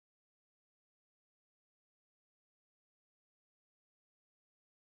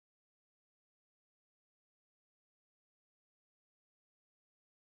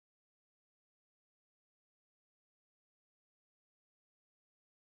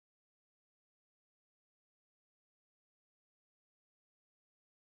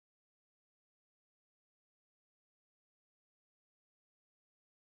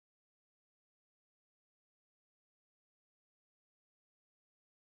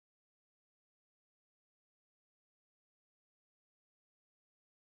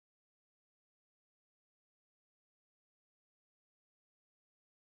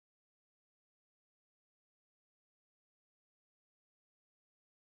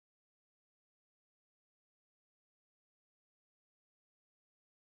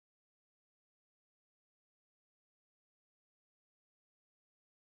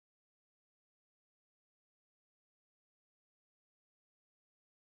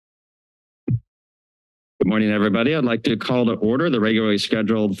Good morning, everybody. I'd like to call to order the regularly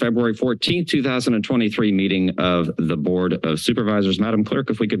scheduled February 14th, 2023 meeting of the Board of Supervisors. Madam Clerk,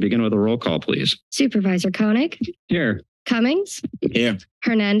 if we could begin with a roll call, please. Supervisor Koenig. Here. Cummings. Here.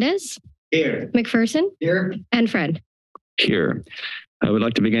 Hernandez. Here. McPherson. Here. And Friend. Here. I would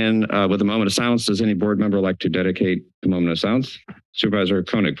like to begin with a moment of silence. Does any board member like to dedicate a moment of silence? Supervisor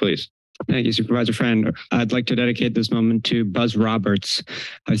Koenig, please. Thank you, Supervisor Friend. I'd like to dedicate this moment to Buzz Roberts.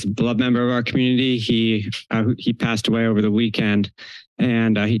 He's a beloved member of our community. He passed away over the weekend,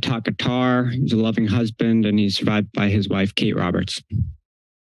 and he taught guitar. He was a loving husband, and he's survived by his wife, Kate Roberts.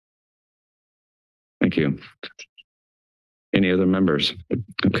 Thank you. Any other members?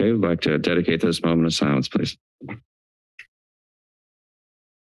 Okay, we'd like to dedicate this moment of silence, please.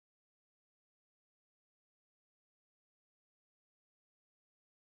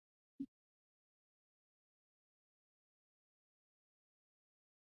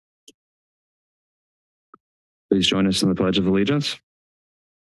 Please join us in the Pledge of Allegiance.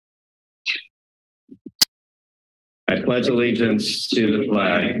 I pledge allegiance to the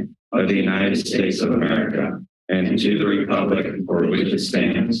flag of the United States of America and to the republic for which it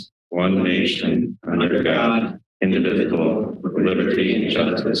stands, one nation, under God, indivisible, with liberty and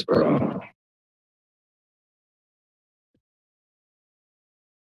justice for all.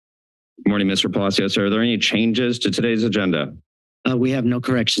 Good morning, Mr. Palacios. Are there any changes to today's agenda? We have no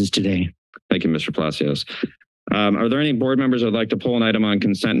corrections today. Thank you, Mr. Palacios. Are there any board members that would like to pull an item on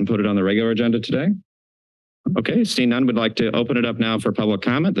consent and put it on the regular agenda today? Okay, seeing none, would like to open it up now for public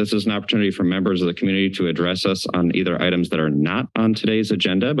comment. This is an opportunity for members of the community to address us on either items that are not on today's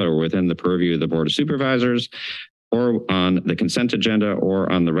agenda, but are within the purview of the Board of Supervisors, or on the consent agenda,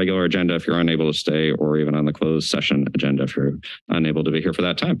 or on the regular agenda if you're unable to stay, or even on the closed session agenda if you're unable to be here for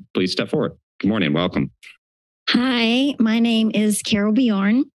that time. Please step forward. Good morning, welcome. Hi, my name is Carol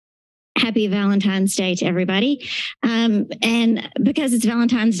Bjorn. Happy Valentine's Day to everybody. And because it's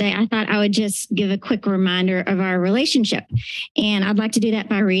Valentine's Day, I thought I would just give a quick reminder of our relationship. And I'd like to do that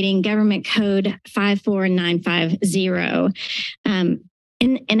by reading Government Code 54950. In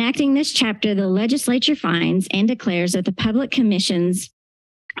enacting this chapter, the legislature finds and declares that the public commissions,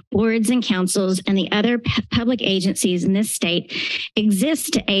 boards and councils, and the other public agencies in this state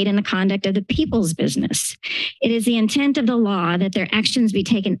exist to aid in the conduct of the people's business. It is the intent of the law that their actions be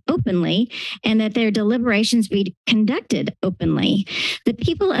taken openly and that their deliberations be conducted openly. The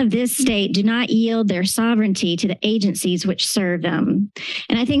people of this state do not yield their sovereignty to the agencies which serve them.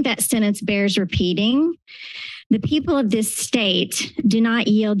 And I think that sentence bears repeating. The people of this state do not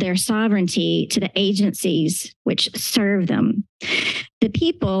yield their sovereignty to the agencies which serve them. The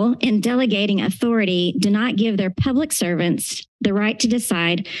people, in delegating authority, do not give their public servants the right to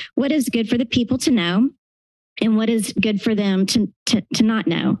decide what is good for the people to know and what is good for them to not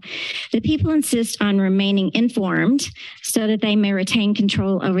know. The people insist on remaining informed so that they may retain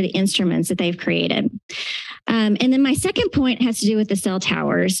control over the instruments that they've created. And then my second point has to do with the cell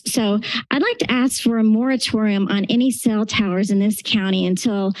towers. So I'd like to ask for a moratorium on any cell towers in this county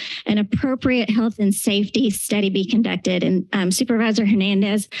until an appropriate health and safety study be conducted. And Supervisor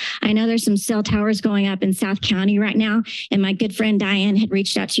Hernandez, I know there's some cell towers going up in South County right now, and my good friend Diane had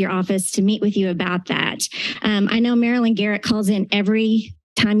reached out to your office to meet with you about that. I know Marilyn Garrett calls in every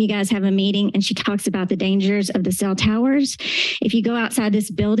time you guys have a meeting and she talks about the dangers of the cell towers. If you go outside this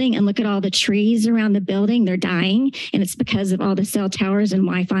building and look at all the trees around the building, they're dying, and it's because of all the cell towers and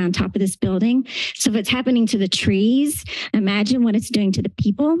Wi-Fi on top of this building. So if it's happening to the trees, imagine what it's doing to the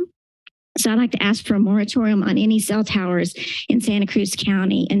people. So I'd like to ask for a moratorium on any cell towers in Santa Cruz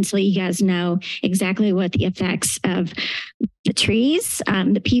County until you guys know exactly what the effects of the trees,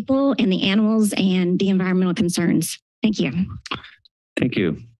 the people, and the animals, and the environmental concerns. Thank you. Thank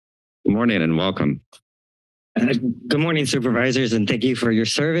you. Good morning and welcome. Good morning, supervisors, and thank you for your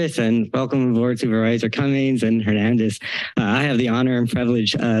service, and welcome aboard Supervisor Cummings and Hernandez. I have the honor and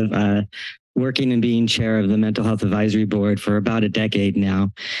privilege of working and being chair of the Mental Health Advisory Board for about a decade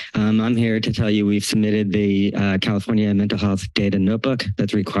now. I'm here to tell you we've submitted the California Mental Health Data Notebook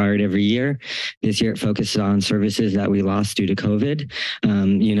that's required every year. This year it focuses on services that we lost due to COVID.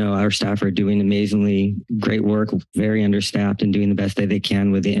 Our staff are doing amazingly great work, very understaffed, and doing the best that they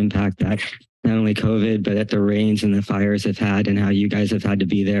can with the impact that not only COVID, but that the rains and the fires have had, and how you guys have had to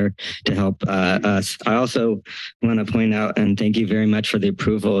be there to help us. I also want to point out and thank you very much for the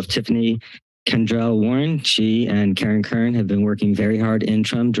approval of Tiffany Kendrell Warren. She and Karen Kern have been working very hard,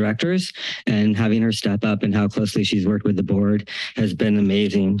 interim directors, and having her step up and how closely she's worked with the board has been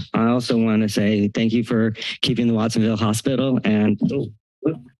amazing. I also want to say thank you for keeping the Watsonville Hospital and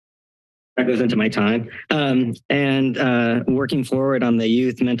That goes into my time. And working forward on the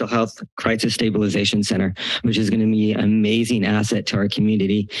Youth Mental Health Crisis Stabilization Center, which is going to be an amazing asset to our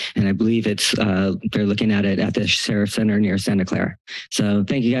community. And I believe they're looking at it at the Sheriff Center near Santa Clara. So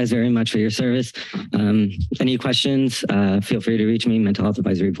thank you guys very much for your service. Any questions, feel free to reach me, Mental Health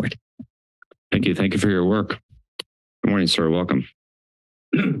Advisory Board. Thank you. Thank you for your work. Good morning, sir. Welcome.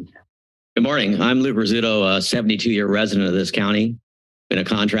 Good morning. I'm Lou Rizzuto, a 72-year resident of this county. Been a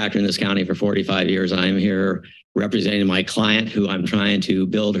contractor in this county for 45 years. I'm here representing my client who I'm trying to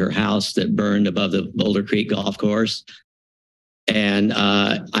build her house that burned above the Boulder Creek Golf Course. And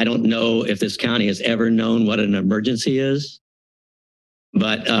I don't know if this county has ever known what an emergency is,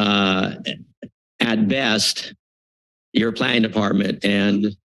 but at best, your planning department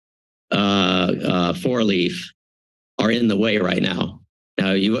and Four Leaf are in the way right now.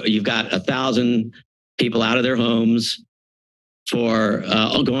 Now you've got 1,000 people out of their homes for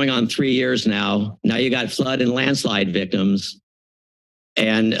going on 3 years now. Now you got flood and landslide victims,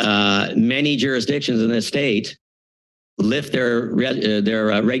 and many jurisdictions in this state lift their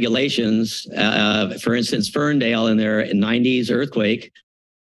regulations. For instance, Ferndale in their 90s earthquake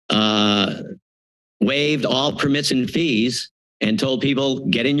waived all permits and fees and told people,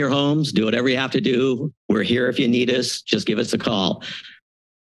 get in your homes, do whatever you have to do. We're here if you need us, just give us a call.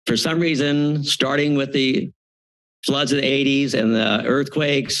 For some reason, starting with the floods of the 80s and the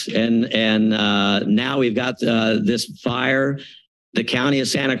earthquakes, and now we've got this fire. The county of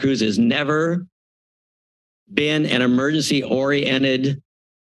Santa Cruz has never been an emergency-oriented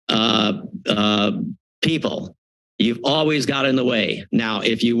people. You've always got in the way. Now,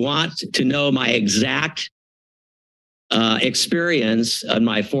 if you want to know my exact experience of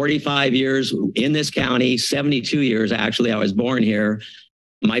my 45 years in this county, 72 years actually, I was born here.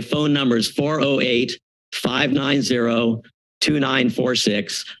 My phone number is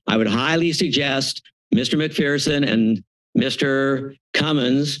 408-590-2946. I would highly suggest Mr. McPherson and Mr.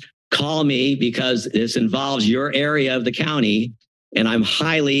 Cummins call me because this involves your area of the county, and I'm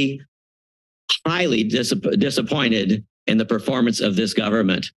highly disappointed in the performance of this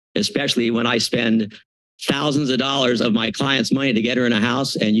government, especially when I spend thousands of dollars of my client's money to get her in a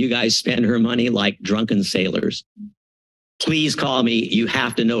house, and you guys spend her money like drunken sailors. Please call me. You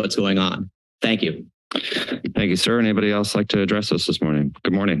have to know what's going on. Thank you. Thank you, sir. Anybody else like to address us this morning?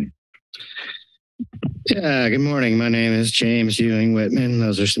 Good morning. Yeah, good morning. My name is James Ewing Whitman.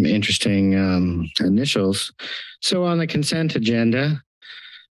 Those are some interesting initials. So on the consent agenda,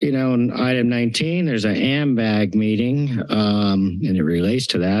 on item 19, there's an AMBAG meeting, and it relates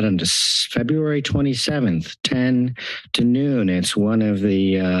to that on February 27th, 10 to noon. It's one of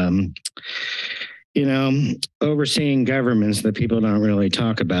the, overseeing governments that people don't really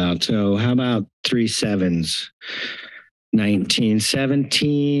talk about. So how about 3 7s?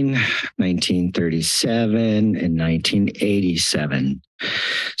 1917, 1937, and 1987.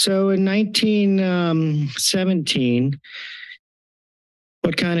 So in 1917,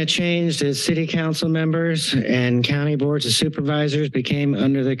 what kind of changed is city council members and county boards of supervisors became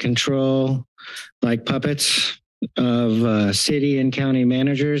under the control, like puppets, of city and county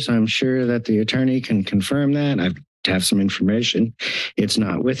managers. I'm sure that the attorney can confirm that. I have some information. It's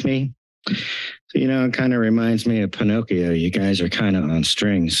not with me. So, it kind of reminds me of Pinocchio. You guys are kind of on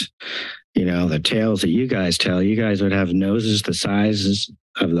strings. The tales that you guys tell, you guys would have noses the sizes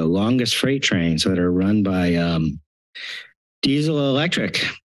of the longest freight trains that are run by diesel electric,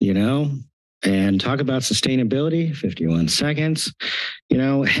 and talk about sustainability, 51 seconds,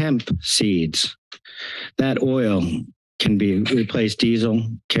 hemp seeds. That oil can be replaced diesel,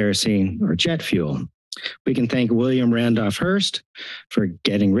 kerosene, or jet fuel. We can thank William Randolph Hearst for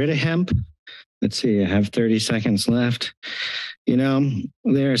getting rid of hemp. Let's see, I have 30 seconds left.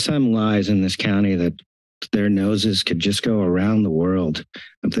 There are some lies in this county that their noses could just go around the world.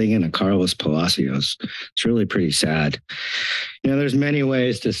 I'm thinking of Carlos Palacios. It's really pretty sad. There's many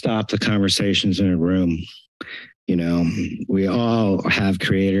ways to stop the conversations in a room. We all have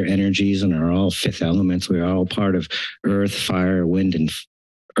creator energies and are all fifth elements. We are all part of earth, fire, wind,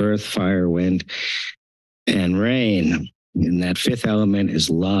 and rain. And that fifth element is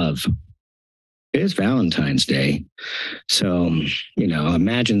love. It is Valentine's Day. So,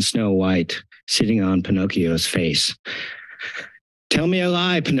 imagine Snow White sitting on Pinocchio's face. Tell me a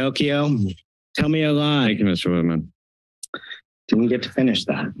lie, Pinocchio. Tell me a lie. Thank you, Mr. Whitman. Didn't get to finish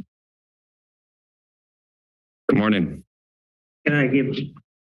that. Good morning. Can I give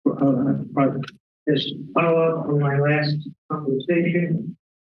this follow-up on my last conversation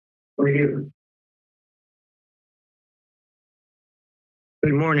for you?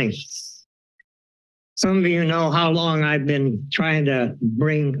 Good morning. Some of you know how long I've been trying to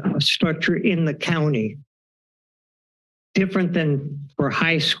bring a structure in the county, different than for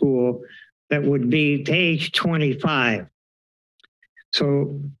high school, that would be to age 25.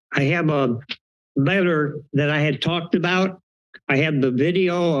 So I have a letter that I had talked about. I have the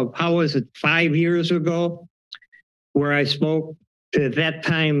video of how was it 5 years ago, where I spoke to, at that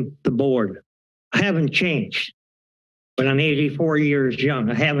time, the board. I haven't changed, but I'm 84 years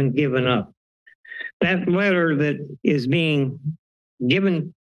young. I haven't given up. That letter that is being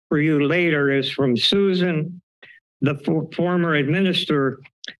given for you later is from Susan, the former administrator,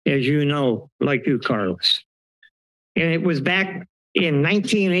 as you know, like you, Carlos. And it was back in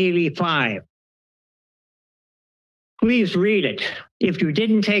 1985. Please read it. If you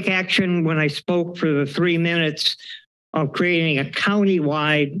didn't take action when I spoke for the 3 minutes of creating a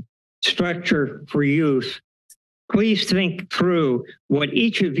county-wide structure for youth, please think through what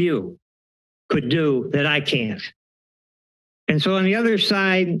each of you could do that I can't. And so on the other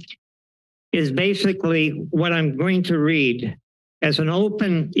side is basically what I'm going to read as an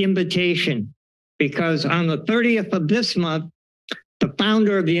open invitation, because on the 30th of this month, the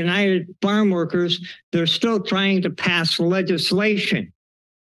founder of the United Farm Workers, they're still trying to pass legislation.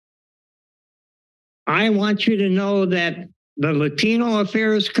 I want you to know that the Latino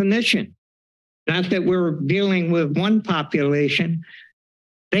Affairs Commission, not that we're dealing with one population,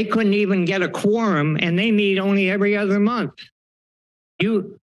 they couldn't even get a quorum, and they meet only every other month.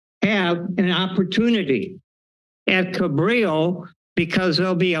 You have an opportunity at Cabrillo because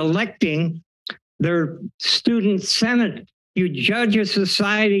they'll be electing their student senate. You judge a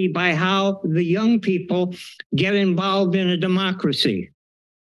society by how the young people get involved in a democracy.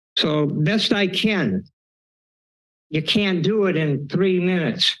 So best I can. You can't do it in 3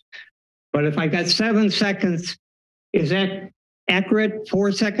 minutes. But if I got 7 seconds, is that accurate?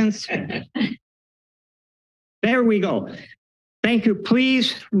 4 seconds? There we go. Thank you.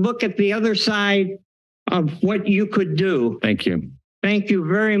 Please look at the other side of what you could do. Thank you. Thank you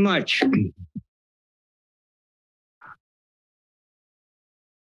very much.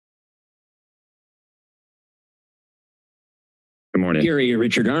 Good morning. Gary,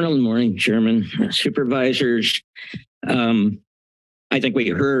 Richard Arnold, morning, Chairman, Supervisors. I think we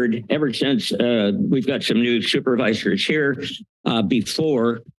heard ever since we've got some new supervisors here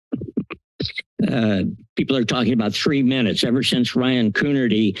before. People are talking about 3 minutes. Ever since Ryan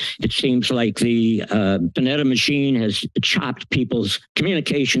Coonerty, it seems like the Panetta machine has chopped people's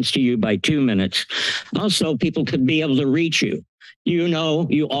communications to you by 2 minutes. Also, people could be able to reach you. You know,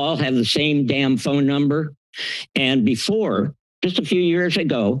 you all have the same damn phone number. And before, just a few years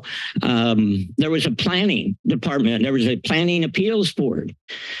ago, there was a planning department. There was a planning appeals board.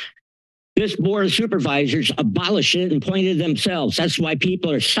 This board of supervisors abolished it and appointed themselves. That's why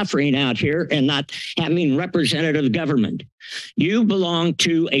people are suffering out here and not having representative government. You belong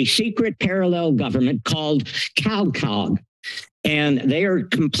to a secret parallel government called CalCog. And they are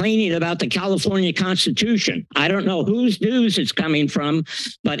complaining about the California Constitution. I don't know whose news it's coming from,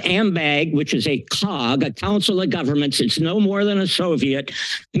 but AMBAG, which is a COG, a Council of Governments, it's no more than a Soviet,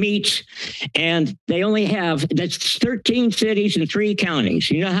 meets, and they only have, that's 13 cities and 3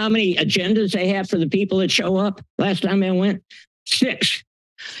 counties. You know how many agendas they have for the people that show up? Last time I went, 6.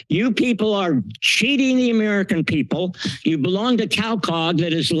 You people are cheating the American people. You belong to CalCog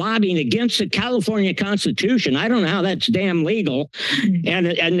that is lobbying against the California Constitution. I don't know how that's damn legal. And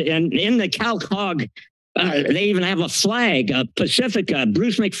in the CalCog, they even have a flag, Pacifica.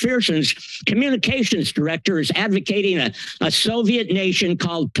 Bruce McPherson's communications director is advocating a Soviet nation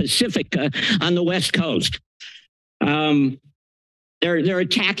called Pacifica on the West Coast. They're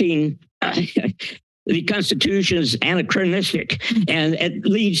attacking the Constitution is anachronistic, and it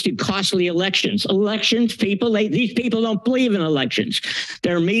leads to costly elections. Elections, people, these people don't believe in elections.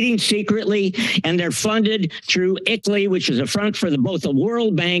 They're meeting secretly, and they're funded through ICLEI, which is a front for both the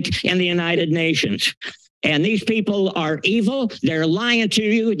World Bank and the United Nations. And these people are evil. They're lying to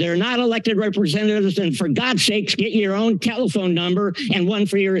you. They're not elected representatives. And for God's sakes, get your own telephone number and one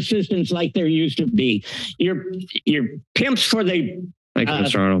for your assistants like there used to be. You're pimps for the Thank you,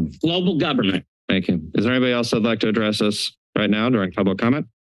 Mr. Arnold. Global government. Thank you. Is there anybody else that'd like to address us right now during public comment?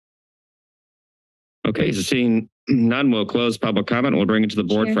 Okay, so seeing none, we'll close public comment. We'll bring it to the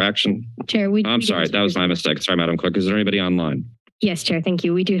board for action. Chair, I'm sorry, that was my mistake. Sorry, Madam Clerk. Is there anybody online? Yes, Chair. Thank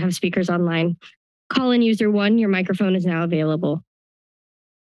you. We do have speakers online. Call-in user 1, your microphone is now available.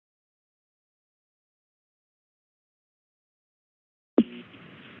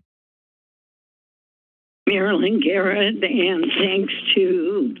 Marilyn Garrett, and thanks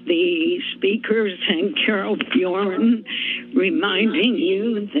to the speakers and Carol Bjorn reminding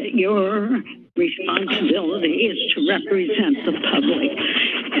you that your responsibility is to represent the public.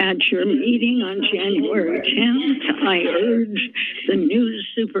 At your meeting on January 10th, I urged the new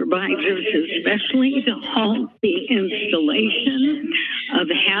supervisors especially to halt the installation of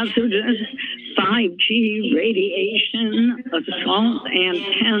hazardous 5G radiation assault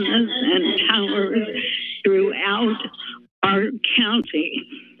antennas and towers throughout our county.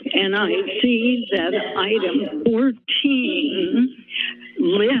 And I see that item 14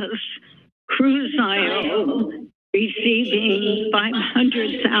 lists Cruz receiving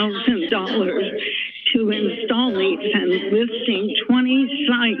 $500,000 to install these and listing 20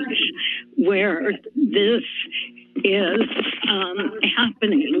 sites where this is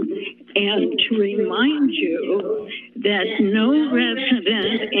happening. And to remind you that no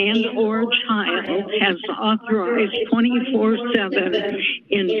resident and or child has authorized 24/7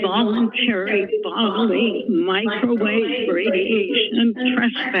 involuntary bodily microwave radiation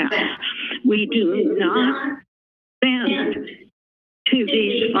trespass. We do not bend to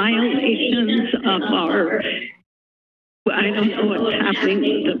these violations of our, I don't know what's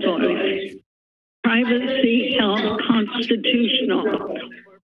happening with the voice, privacy, health, constitutional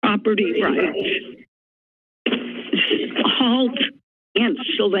property rights. Halt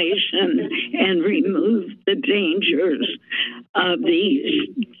installation and remove the dangers of these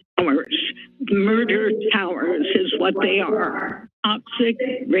towers. Murder towers is what they are. Toxic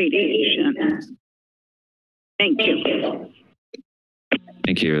radiation. Thank you.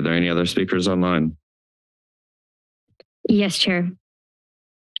 Thank you. Are there any other speakers online? Yes, Chair.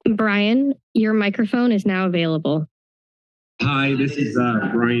 Brian, your microphone is now available. Hi, this is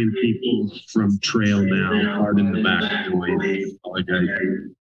Brian Peoples from Trail Now. Pardon the back noise. I apologize.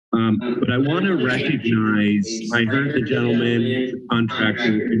 But I want to recognize, I heard the gentleman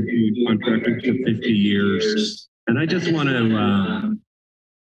contracting to 50 years. And I just want to,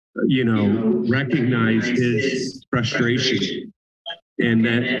 recognize his frustration. And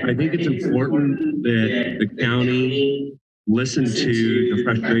that I think it's important that the county listen to the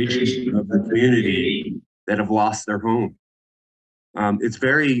frustrations of the community that have lost their home. It's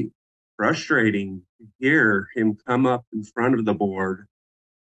very frustrating to hear him come up in front of the board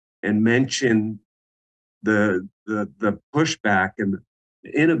and mention the pushback and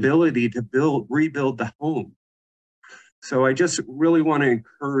the inability to rebuild the home. So I just really want to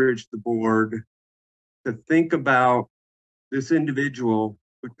encourage the board to think about this individual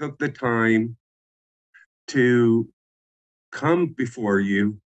who took the time to come before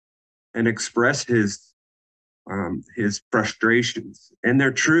you and express his frustrations, and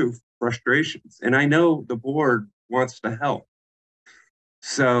they're true frustrations. And I know the board wants to help.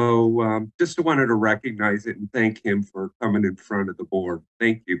 So just wanted to recognize it and thank him for coming in front of the board.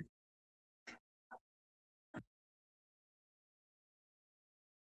 Thank you.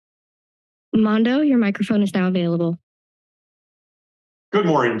 Mondo, your microphone is now available. Good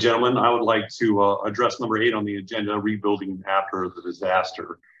morning, gentlemen. I would like to address number 8 on the agenda, rebuilding after the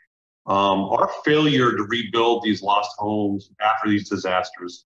disaster. Our failure to rebuild these lost homes after these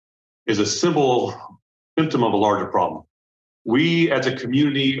disasters is a simple symptom of a larger problem. We as a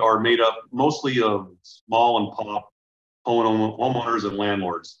community are made up mostly of small and pop homeowners and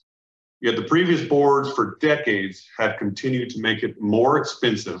landlords. Yet the previous boards for decades have continued to make it more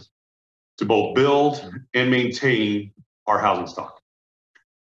expensive to both build and maintain our housing stock.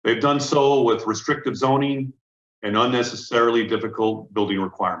 They've done so with restrictive zoning and unnecessarily difficult building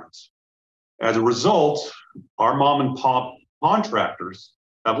requirements. As a result, our mom and pop contractors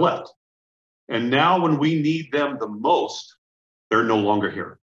have left. And now when we need them the most, they're no longer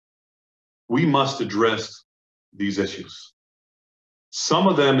here. We must address these issues. Some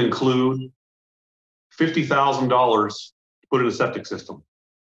of them include $50,000 to put in a septic system.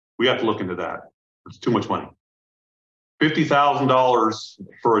 We have to look into that. It's too much money. $50,000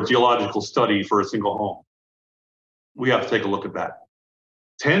 for a geological study for a single home. We have to take a look at that.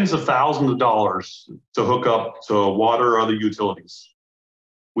 Tens of thousands of dollars to hook up to water or other utilities.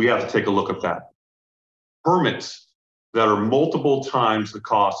 We have to take a look at that. Permits that are multiple times the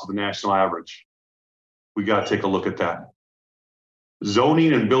cost of the national average. We got to take a look at that.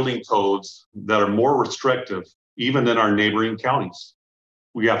 Zoning and building codes that are more restrictive even than our neighboring counties.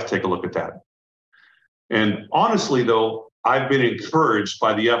 We have to take a look at that. And honestly, though, I've been encouraged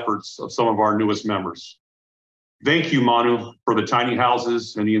by the efforts of some of our newest members. Thank you, Manu, for the tiny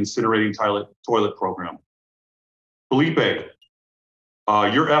houses and the incinerating toilet program. Felipe,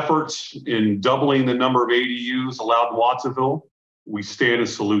 your efforts in doubling the number of ADUs allowed in Watsonville, we stand and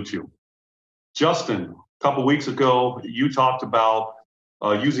salute you. Justin, a couple weeks ago, you talked about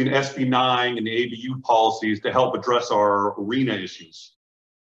using SB 9 and the ABU policies to help address our arena issues.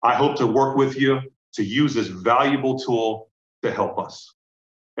 I hope to work with you to use this valuable tool to help us.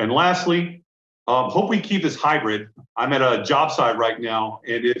 And lastly, hope we keep this hybrid. I'm at a job site right now,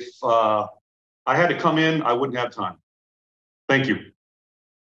 and if I had to come in, I wouldn't have time. Thank you.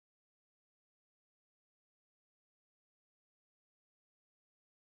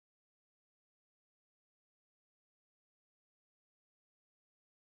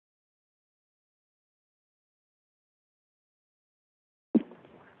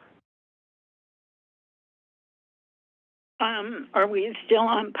 Are we still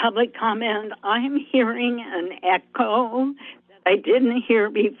on public comment? I'm hearing an echo that I didn't hear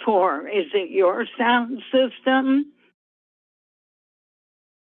before. Is it your sound system?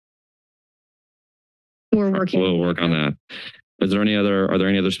 We're working. We'll work on that. Are there any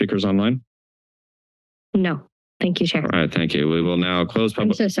other speakers online? No. Thank you, Chair. All right, thank you. We will now close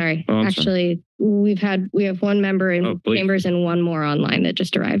public. I'm so sorry. Oh, Actually, we have one member in Chambers and one more online that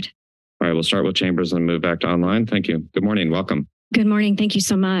just arrived. All right, we'll start with Chambers and move back to online. Thank you. Good morning. Welcome. Good morning. Thank you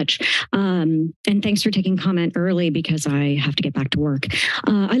so much. And thanks for taking comment early because I have to get back to work.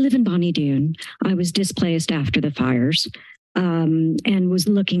 I live in Bonnie Doon. I was displaced after the fires and was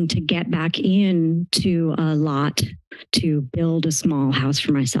looking to get back into a lot to build a small house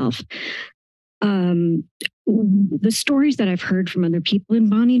for myself. The stories that I've heard from other people in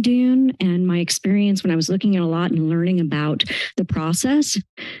Bonnie Doon and my experience when I was looking at a lot and learning about the process,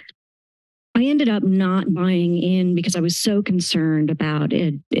 I ended up not buying in because I was so concerned about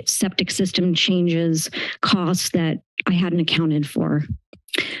septic system changes, costs that I hadn't accounted for.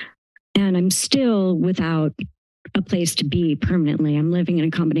 And I'm still without a place to be permanently. I'm living in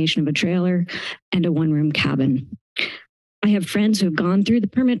a combination of a trailer and a one-room cabin. I have friends who have gone through the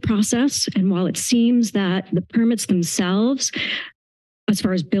permit process, and while it seems that the permits themselves, as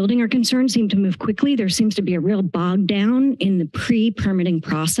far as building are concerned, seem to move quickly, there seems to be a real bog down in the pre-permitting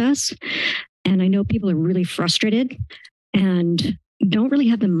process. And I know people are really frustrated and don't really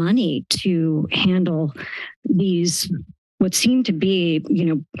have the money to handle these, what seem to be,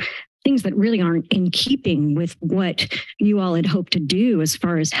 things that really aren't in keeping with what you all had hoped to do as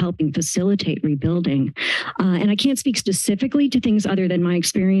far as helping facilitate rebuilding. And I can't speak specifically to things other than my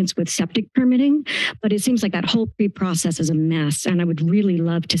experience with septic permitting, but it seems like that whole pre-process is a mess. And I would really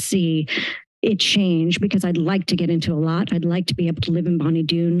love to see it change because I'd like to get into a lot. I'd like to be able to live in Bonnie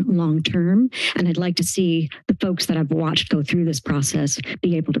Doon long term. And I'd like to see the folks that I've watched go through this process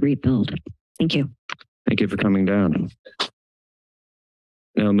be able to rebuild. Thank you. Thank you for coming down.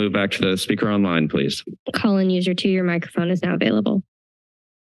 Now move back to the speaker online, please. Call-in user 2, your microphone is now available.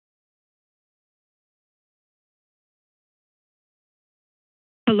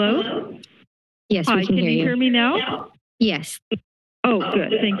 Hello? Yes, Hi, we can hear you. Can you hear me now? Yes. Oh,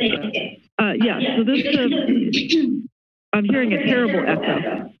 good. Thank you. Yes, so this I'm hearing a terrible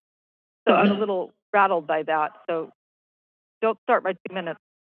echo. So I'm a little rattled by that. So don't start my 2 minutes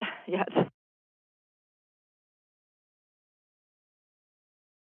yet.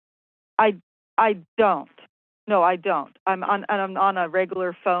 I don't. No, I don't. I'm on a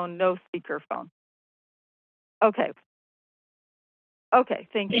regular phone, no speaker phone. Okay. Okay,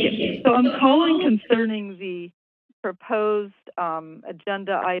 thank you. So I'm calling concerning the proposed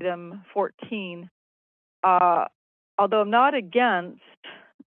agenda item 14. Although I'm not against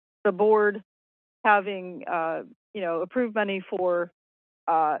the board having, approved money for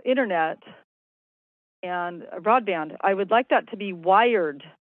internet and broadband, I would like that to be wired,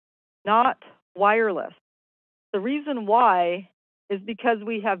 not wireless. The reason why is because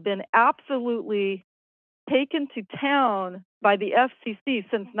we have been absolutely taken to town by the FCC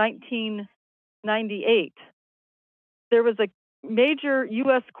since 1998. There was a major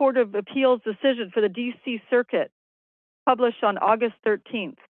U.S. Court of Appeals decision for the D.C. Circuit published on August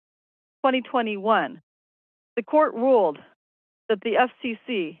 13th, 2021. The court ruled that the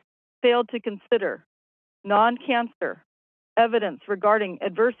FCC failed to consider non-cancer evidence regarding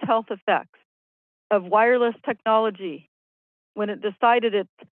adverse health effects of wireless technology when it decided its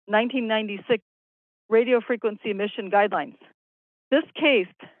 1996 radio frequency emission guidelines. This case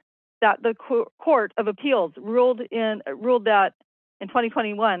that the Court of Appeals ruled that in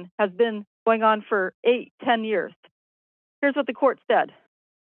 2021 has been going on for 8-10 years. Here's what the court said.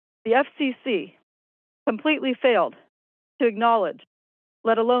 The FCC completely failed to acknowledge,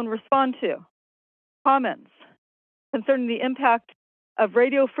 let alone respond to, comments concerning the impact of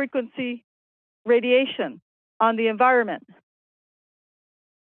radio frequency radiation on the environment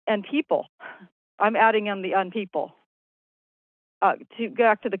and people. I'm adding on people. To go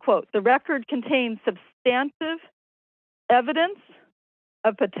back to the quote, the record contains substantive evidence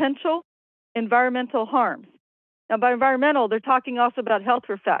of potential environmental harms Now, by environmental, they're talking also about health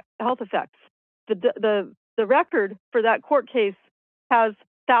effects. The record for that court case has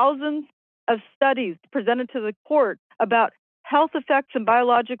thousands of studies presented to the court about health effects and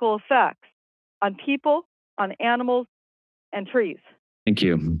biological effects on people, on animals, and trees. Thank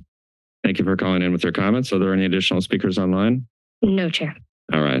you. Thank you for calling in with your comments. Are there any additional speakers online? No, Chair.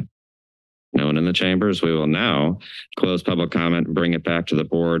 All right. No one in the chambers. We will now close public comment and bring it back to the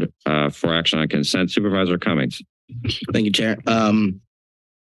board for action on consent. Supervisor Cummings. Thank you, Chair.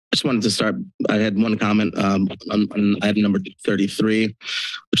 I just wanted to start. I had one comment on item number 33,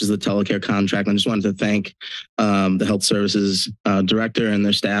 which is the telecare contract. I just wanted to thank the Health Services Director and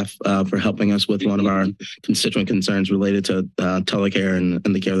their staff for helping us with one of our constituent concerns related to telecare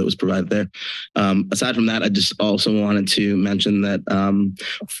and the care that was provided there. Aside from that, I just also wanted to mention that,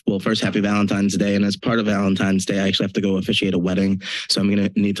 well, first, happy Valentine's Day. And as part of Valentine's Day, I actually have to go officiate a wedding. So I'm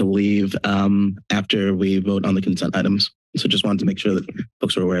going to need to leave after we vote on the consent items. So just wanted to make sure that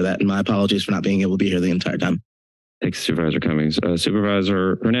folks are aware of that. And my apologies for not being able to be here the entire time. Thanks, Supervisor Cummings.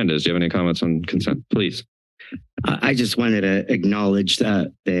 Supervisor Hernandez, do you have any comments on consent, please? I just wanted to acknowledge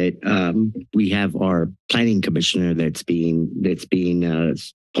that we have our planning commissioner that's being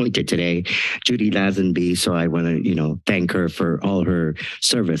appointed today, Judy Lazenby. So I want to, thank her for all her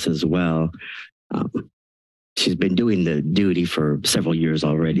service as well. She's been doing the duty for several years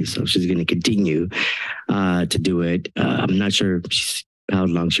already, so she's going to continue to do it. I'm not sure how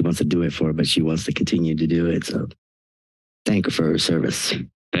long she wants to do it for, but she wants to continue to do it. So thank her for her service.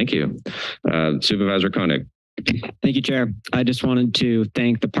 Thank you. Supervisor Koenig. Thank you, Chair. I just wanted to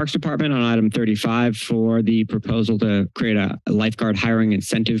thank the Parks Department on item 35 for the proposal to create a lifeguard hiring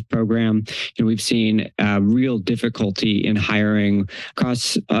incentive program. We've seen real difficulty in hiring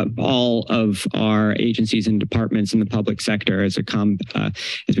across all of our agencies and departments in the public sector as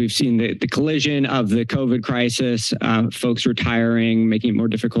we've seen the collision of the COVID crisis, folks retiring, making it more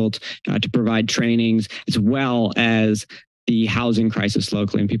difficult to provide trainings, as well as the housing crisis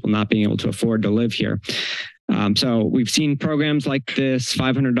locally and people not being able to afford to live here. So we've seen programs like this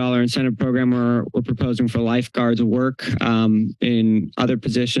 $500 incentive program we're proposing for lifeguards work in other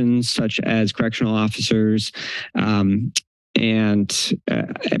positions such as correctional officers and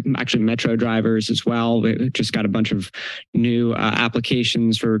actually metro drivers as well. We just got a bunch of new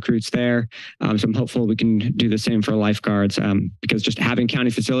applications for recruits there. So I'm hopeful we can do the same for lifeguards because just having county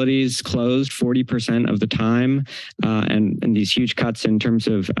facilities closed 40% of the time and these huge cuts in terms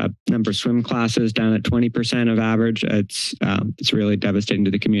of number of swim classes down at 20% of average, it's really devastating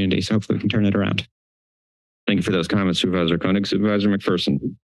to the community. So hopefully we can turn it around. Thank you for those comments, Supervisor Koenig. Supervisor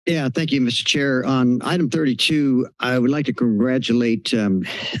McPherson. Yeah, thank you, Mr. Chair. On item 32, I would like to congratulate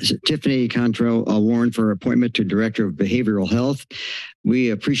Tiffany Cantrell Warren for her appointment to Director of Behavioral Health. We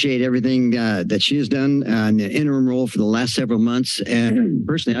appreciate everything that she has done in the interim role for the last several months. And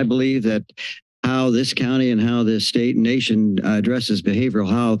personally, I believe that how this county and how this state and nation addresses behavioral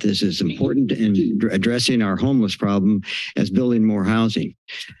health is as important in addressing our homeless problem as building more housing.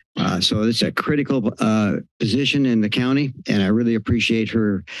 So it's a critical position in the county, and I really appreciate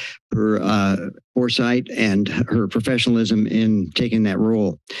her foresight and her professionalism in taking that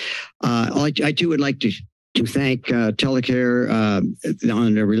role. I too would like to thank Telecare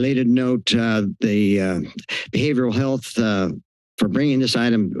on a related note, the behavioral health for bringing this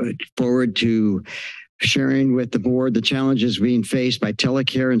item forward to sharing with the board the challenges being faced by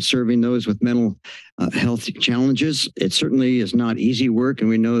Telecare and serving those with mental health challenges. It certainly is not easy work, and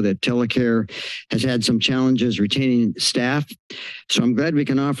we know that Telecare has had some challenges retaining staff. So I'm glad we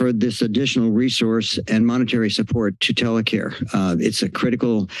can offer this additional resource and monetary support to Telecare. It's a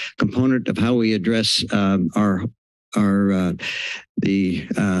critical component of how we address the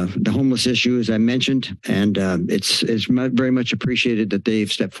homeless issue, as I mentioned, and it's very much appreciated that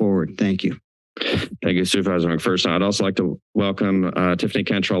they've stepped forward. Thank you. Thank you, Supervisor McPherson. I'd also like to welcome Tiffany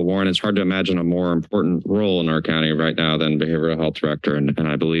Cantrell Warren. It's hard to imagine a more important role in our county right now than Behavioral Health Director, and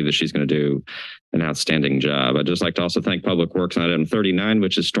I believe that she's going to do an outstanding job. I'd just like to also thank Public Works on item 39,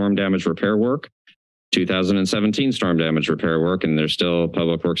 which is storm damage repair work. 2017 storm damage repair work, and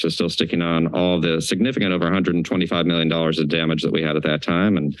Public Works is still sticking on all the significant over $125 million of damage that we had at that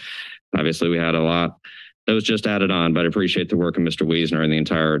time. And obviously we had a lot that was just added on, but I appreciate the work of Mr. Wiesner and the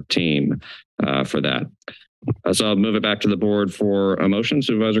entire team for that. So I'll move it back to the board for a motion.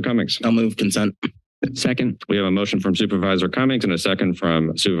 Supervisor Cummings. I'll move consent. Second. We have a motion from Supervisor Cummings and a second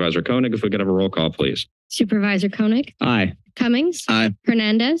from Supervisor Koenig. If we could have a roll call, please. Supervisor Koenig. Aye. Cummings. Aye.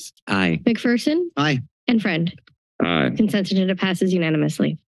 Hernandez. Aye. McPherson. Aye. And Friend. Aye. Consent agenda passes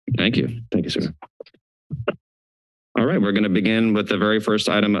unanimously. Thank you. Thank you, sir. All right, we're going to begin with the very first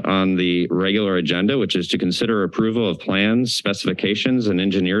item on the regular agenda, which is to consider approval of plans, specifications, and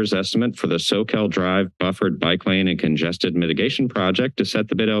engineer's estimate for the Soquel Drive buffered bike lane and congested mitigation project to set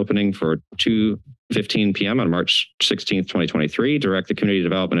the bid opening for 2:15 p.m. on March 16th, 2023. Direct the Community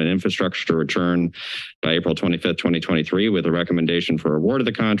Development and Infrastructure to return by April 25th, 2023 with a recommendation for award of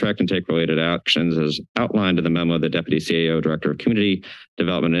the contract and take related actions as outlined in the memo of the Deputy CAO, Director of Community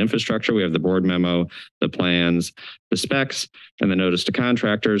Development and Infrastructure. We have the board memo, the plans, the specs, and the notice to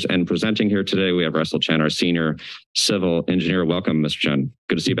contractors. And presenting here today, we have Russell Chen, our Senior Civil Engineer. Welcome, Mr. Chen.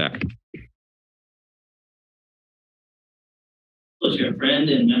 Good to see you back. Hello, your friend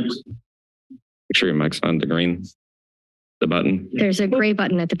and members. Make sure your mic's on the green, the button. There's a gray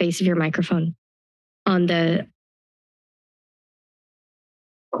button at the base of your microphone on the.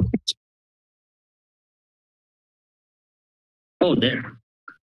 Oh, there.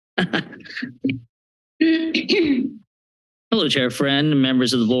 Hello, Chair Friend and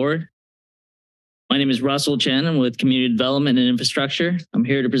members of the board. My name is Russell Chen. I'm with Community Development and Infrastructure. I'm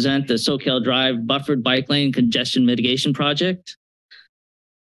here to present the Soquel Drive Buffered Bike Lane Congestion Mitigation Project.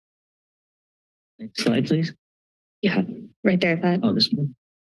 Next slide, please. Yeah, right there. That. Oh, this one.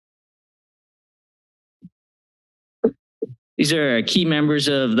 These are key members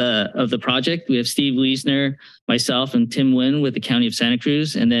of the project. We have Steve Wiesner, myself, and Tim Nguyen with the County of Santa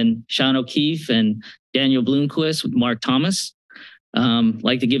Cruz, and then Sean O'Keefe and Daniel Bloomquist with Mark Thomas.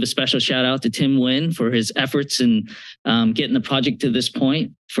 Like to give a special shout out to Tim Nguyen for his efforts in getting the project to this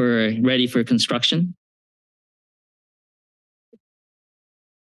point ready for construction.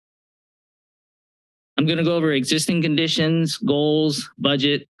 I'm going to go over existing conditions, goals,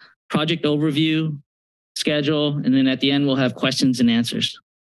 budget, project overview, schedule, and then at the end, we'll have questions and answers.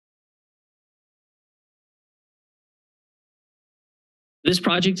 This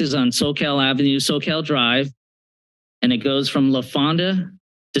project is on Soquel Avenue, Soquel Drive, and it goes from La Fonda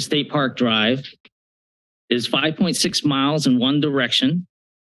to State Park Drive. It is 5.6 miles in one direction.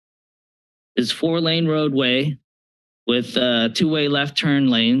 It's 4-lane roadway with 2-way left turn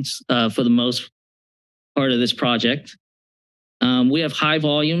lanes for the most part of this project. We have high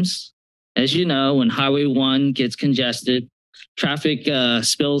volumes. As you know, when Highway 1 gets congested, traffic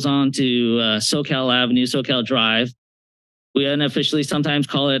spills onto Soquel Avenue, Soquel Drive. We unofficially sometimes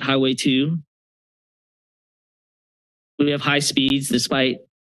call it Highway 2. We have high speeds despite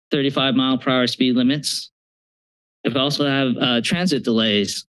 35-mile-per-hour speed limits. We also have transit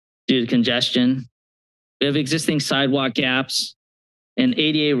delays due to congestion. We have existing sidewalk gaps and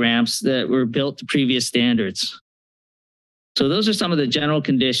ADA ramps that were built to previous standards. So those are some of the general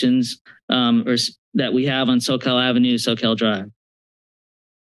conditions that we have on Soquel Avenue, Soquel Drive.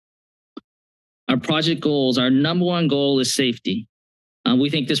 Our project goals, our number one goal is safety. We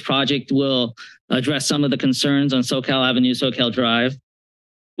think this project will address some of the concerns on Soquel Avenue, Soquel Drive.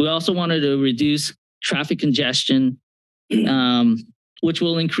 We also wanted to reduce traffic congestion, which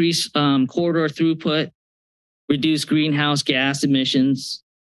will increase corridor throughput, reduce greenhouse gas emissions,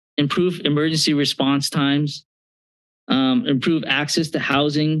 improve emergency response times, improve access to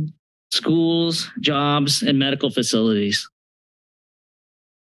housing, schools, jobs, and medical facilities.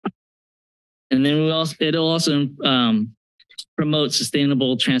 And then it'll also promote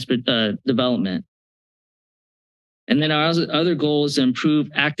sustainable transport development. And then our other goal is to improve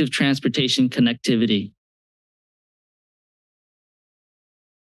active transportation connectivity.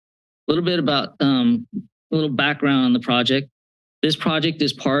 A little bit about a little background on the project. This project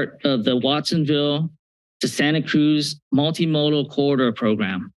is part of the Watsonville to Santa Cruz Multimodal Corridor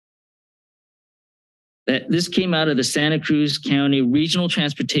Program. This came out of the Santa Cruz County Regional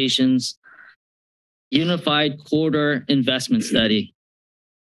Transportation's Unified Corridor Investment Study.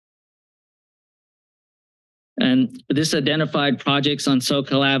 And this identified projects on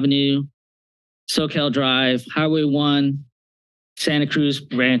Soquel Avenue, Soquel Drive, Highway 1, Santa Cruz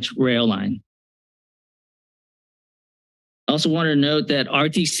Branch Rail Line. I also want to note that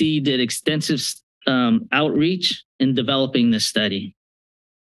RTC did extensive outreach in developing this study.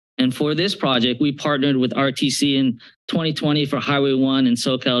 And for this project, we partnered with RTC in 2020 for Highway 1 and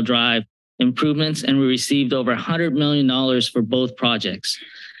Soquel Drive improvements, and we received over $100 million for both projects,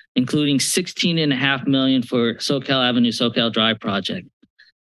 including $16.5 million for Soquel Avenue, Soquel Drive project.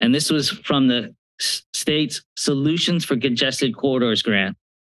 And this was from the state's Solutions for Congested Corridors grant.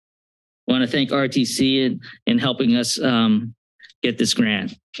 I want to thank RTC in helping us get this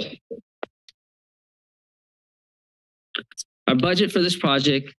grant. Our budget for this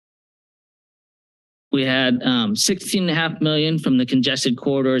project, we had $16.5 million from the Congested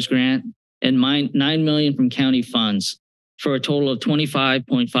Corridors grant and $9 million from county funds for a total of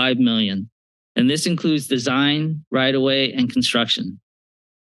 $25.5 million. And this includes design, right-of-way, and construction.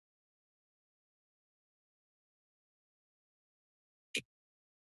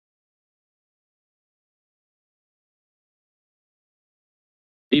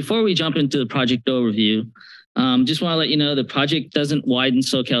 Before we jump into the project overview, just want to let you know the project doesn't widen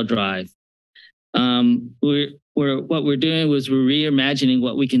SoCal Drive. What we're doing was we're reimagining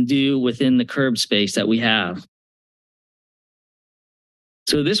what we can do within the curb space that we have.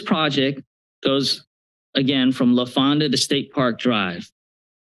 So this project goes again from La Fonda to State Park Drive.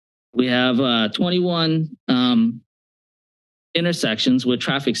 We have 21 intersections with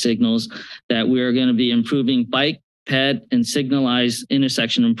traffic signals that we are going to be improving bike, ped, and signalized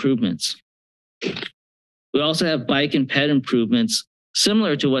intersection improvements. We also have bike and ped improvements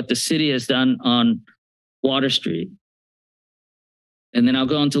similar to what the city has done on Water Street. And then I'll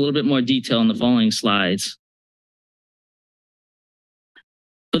go into a little bit more detail in the following slides.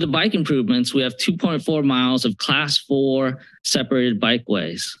 For the bike improvements, we have 2.4 miles of Class 4 separated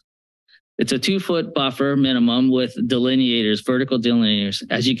bikeways. It's a 2-foot buffer minimum with delineators, vertical delineators,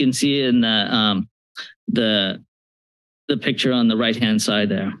 as you can see in the picture on the right-hand side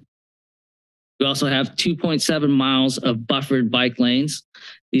there. We also have 2.7 miles of buffered bike lanes.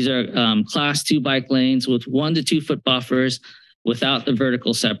 These are Class 2 bike lanes with 1 to 2 foot buffers without the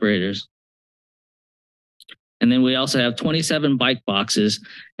vertical separators. And then we also have 27 bike boxes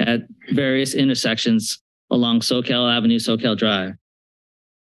at various intersections along SoCal Avenue, SoCal Drive.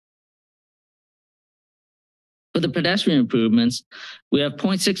 For the pedestrian improvements, we have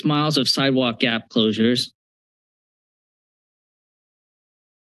 0.6 miles of sidewalk gap closures.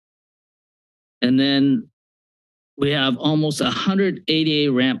 And then we have almost 100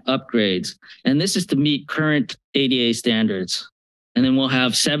 ADA ramp upgrades. And this is to meet current ADA standards. And then we'll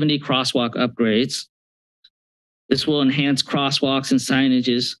have 70 crosswalk upgrades. This will enhance crosswalks and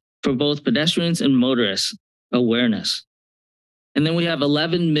signages for both pedestrians and motorists awareness. And then we have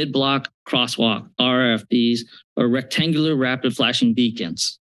 11 mid-block crosswalk RFBs, or rectangular rapid flashing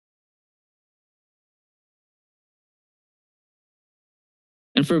beacons.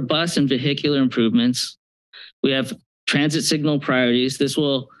 And for bus and vehicular improvements, we have transit signal priorities. This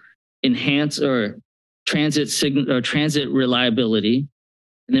will enhance transit reliability.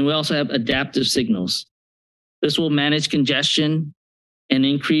 And then we also have adaptive signals. This will manage congestion and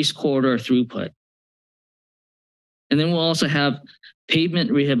increase corridor throughput. And then we'll also have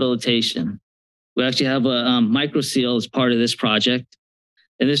pavement rehabilitation. We actually have a micro seal as part of this project.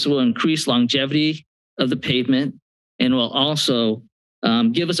 And this will increase longevity of the pavement and will also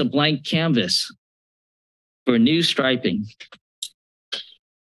give us a blank canvas for new striping.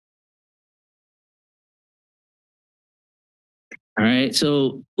 All right,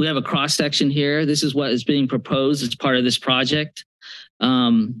 so we have a cross section here. This is what is being proposed as part of this project.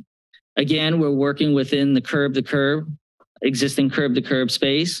 Again, we're working within the existing curb-to-curb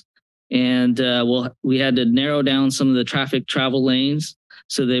space. And we had to narrow down some of the traffic travel lanes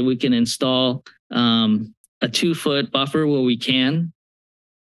so that we can install a 2-foot buffer where we can.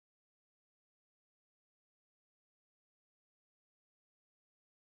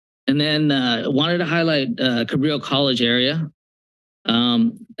 And then wanted to highlight Cabrillo College area.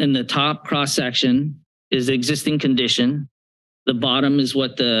 In the top cross section is the existing condition. The bottom is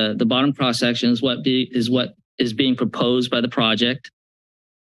what the bottom cross section is what is being proposed by the project.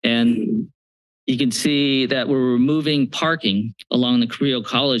 And you can see that we're removing parking along the Cabrillo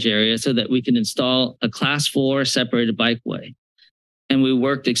College area so that we can install a Class 4 separated bikeway. And we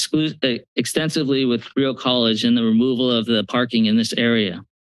worked extensively with Cabrillo College in the removal of the parking in this area.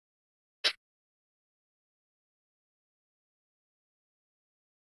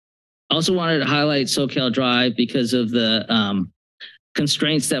 Also wanted to highlight SoCal Drive because of the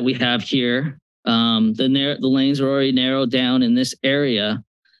constraints that we have here. The lanes are already narrowed down in this area.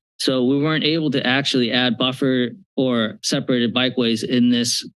 So we weren't able to actually add buffer or separated bikeways in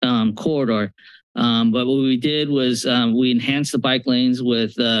this corridor. But what we did was we enhanced the bike lanes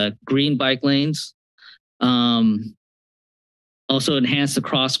with green bike lanes. Also enhanced the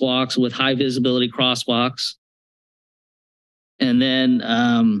crosswalks with high visibility crosswalks. And then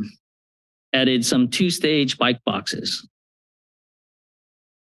added some 2-stage bike boxes.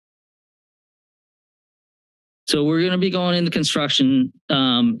 So we're going to be going into construction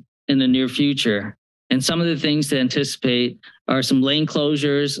in the near future. And some of the things to anticipate are some lane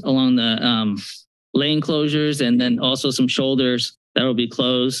closures along the lane closures, and then also some shoulders that will be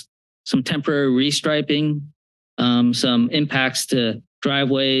closed, some temporary restriping, some impacts to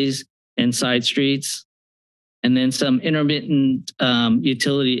driveways and side streets, and then some intermittent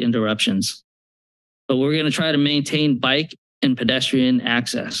utility interruptions. But we're going to try to maintain bike and pedestrian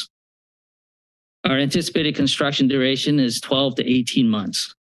access. Our anticipated construction duration is 12 to 18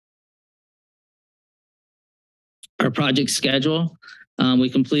 months. Our project schedule, we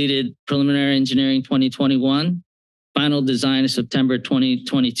completed preliminary engineering 2021, final design is September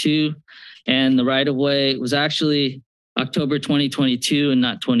 2022, and the right-of-way was actually October 2022 and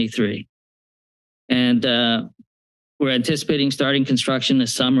not 23. And we're anticipating starting construction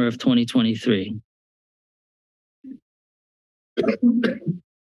this summer of 2023.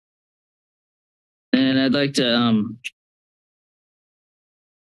 And I'd like to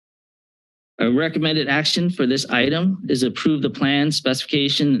a recommended action for this item is approve the plan,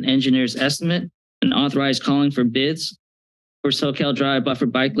 specification, and engineer's estimate, and authorize calling for bids for SoCal Drive Buffer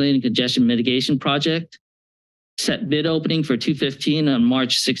Bike Lane and Congestion Mitigation Project. Set bid opening for 215 on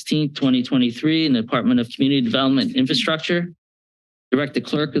March 16, 2023 in the Department of Community Development and Infrastructure. Direct the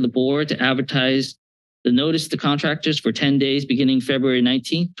clerk of the board to advertise the notice to contractors for 10 days beginning February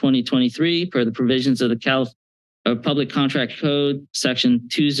 19, 2023 per the provisions of the Public Contract Code, Section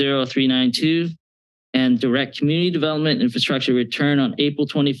 20392, and direct community development infrastructure return on April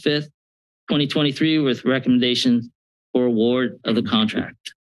 25th, 2023 with recommendation for award of the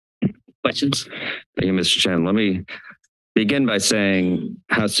contract. Questions? Thank you, Mr. Chen. Let me begin by saying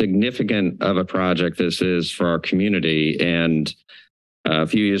how significant of a project this is for our community. And a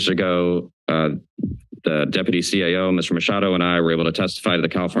few years ago, the Deputy CAO, Mr. Machado, and I were able to testify to the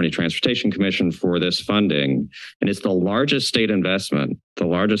California Transportation Commission for this funding. And it's the largest state investment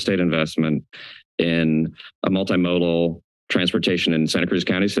in a multimodal transportation in Santa Cruz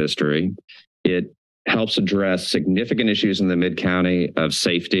County's history. It helps address significant issues in the mid-county of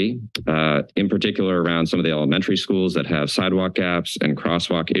safety, in particular around some of the elementary schools that have sidewalk gaps and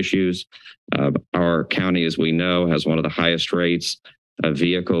crosswalk issues. Our county, as we know, has one of the highest rates of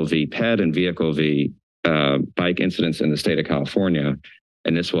vehicle v. ped and vehicle v. Bike incidents in the state of California,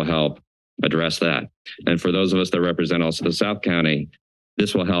 and this will help address that. And for those of us that represent also the South County,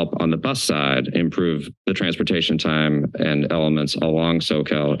 this will help on the bus side improve the transportation time and elements along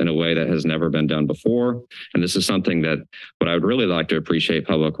SoCal in a way that has never been done before. And this is something that what I would really like to appreciate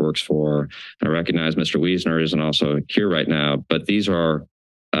Public Works for. I recognize Mr. Wiesner isn't also here right now, but these were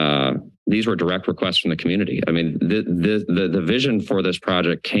direct requests from the community. I mean, the vision for this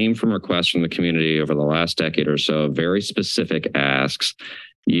project came from requests from the community over the last decade or so, very specific asks.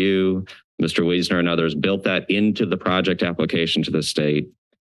 You, Mr. Wiesner, and others built that into the project application to the state.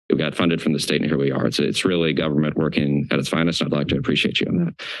 We got funded from the state, and here we are. It's really government working at its finest. I'd like to appreciate you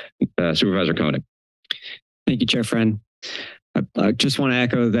on that. Supervisor Koenig. Thank you, Chair Friend. I just want to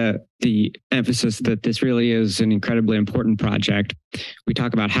echo the emphasis that this really is an incredibly important project. We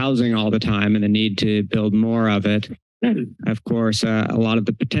talk about housing all the time and the need to build more of it. Of course, a lot of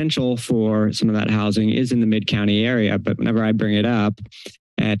the potential for some of that housing is in the mid-county area, but whenever I bring it up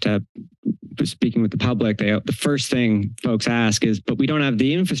at speaking with the public, the first thing folks ask is, but we don't have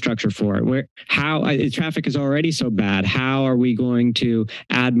the infrastructure for it. Traffic is already so bad. How are we going to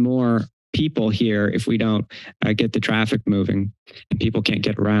add more people here if we don't get the traffic moving and people can't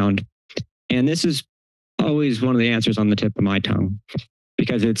get around? And this is always one of the answers on the tip of my tongue,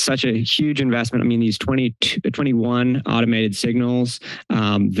 because it's such a huge investment. I mean, these 21 automated signals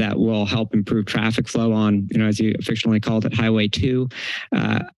that will help improve traffic flow on, as you affectionately called it, Highway 2.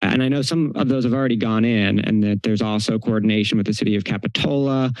 And I know some of those have already gone in, and that there's also coordination with the city of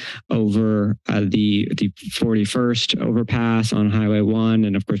Capitola over the 41st overpass on Highway 1.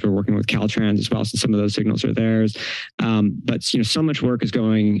 And of course, we're working with Caltrans as well, so some of those signals are theirs. But so much work is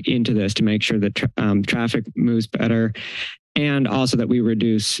going into this to make sure that traffic moves better, and also that we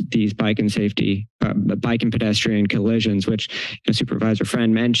reduce these bike and pedestrian collisions, which Supervisor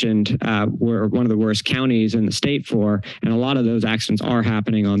Friend mentioned we're one of the worst counties in the state for, and a lot of those accidents are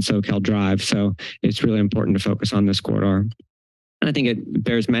happening on SoCal Drive. So it's really important to focus on this corridor. And I think it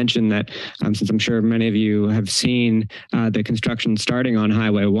bears mention that since I'm sure many of you have seen the construction starting on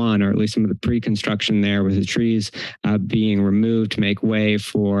Highway 1, or at least some of the pre-construction there with the trees being removed to make way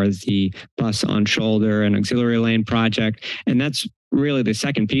for the bus on shoulder and auxiliary lane project. And that's really the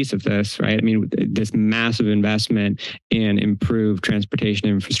second piece of this, right? I mean, this massive investment in improved transportation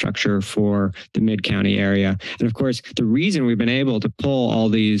infrastructure for the mid-county area. And of course, the reason we've been able to pull all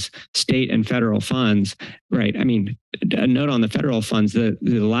these state and federal funds, right? I mean, a note on the federal funds, the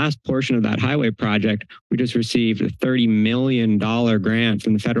last portion of that highway project, we just received a $30 million grant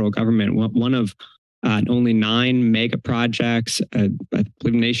from the federal government, one of only 9 mega projects, I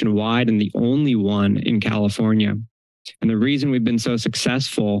believe nationwide, and the only one in California. And the reason we've been so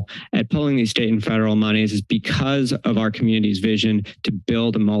successful at pulling these state and federal monies is because of our community's vision to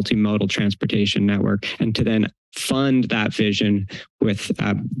build a multimodal transportation network, and to then fund that vision with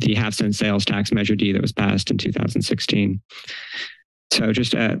the half-cent sales tax Measure D that was passed in 2016. So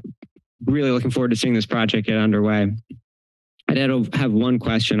just really looking forward to seeing this project get underway. I did have one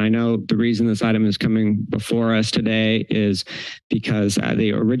question. I know the reason this item is coming before us today is because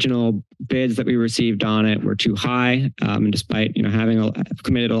the original bids that we received on it were too high. And despite, having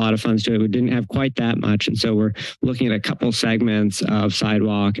committed a lot of funds to it, we didn't have quite that much. And so we're looking at a couple segments of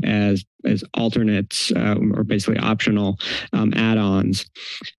sidewalk as alternates or basically optional add-ons.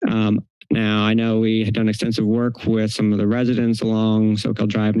 Now, I know we had done extensive work with some of the residents along SoCal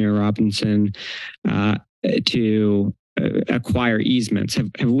Drive near Robinson to acquire easements.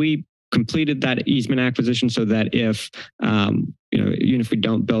 Have we completed that easement acquisition so that if, even if we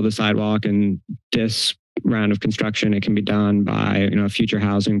don't build a sidewalk in this round of construction, it can be done by, a future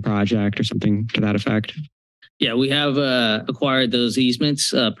housing project or something to that effect? Yeah, we have acquired those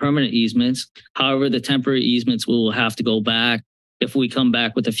easements, permanent easements. However, the temporary easements will have to go back. If we come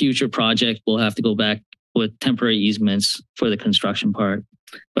back with a future project, we'll have to go back with temporary easements for the construction part.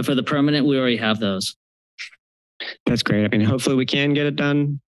 But for the permanent, we already have those. That's great. I mean, hopefully we can get it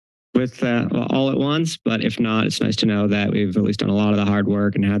done with all at once, but if not, it's nice to know that we've at least done a lot of the hard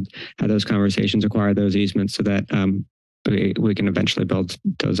work and had those conversations, acquired those easements so that we can eventually build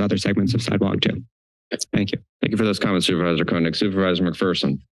those other segments of sidewalk too. Thank you. Thank you for those comments, Supervisor Koenig. Supervisor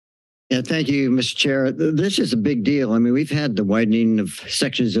McPherson. Yeah, thank you, Mr. Chair. This is a big deal. I mean, we've had the widening of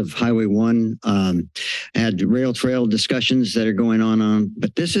sections of Highway 1, had rail trail discussions that are going on,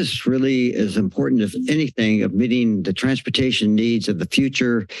 but this is really as important as anything of meeting the transportation needs of the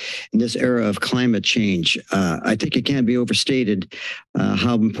future in this era of climate change. I think it can't be overstated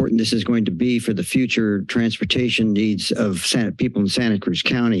how important this is going to be for the future transportation needs of people in Santa Cruz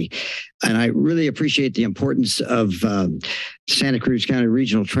County. And I really appreciate the importance of Santa Cruz County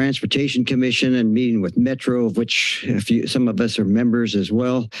Regional Transportation Commission and meeting with Metro, of which some of us are members as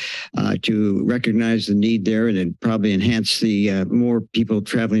well, to recognize the need there and then probably enhance the more people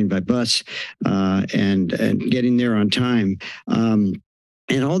traveling by bus and getting there on time.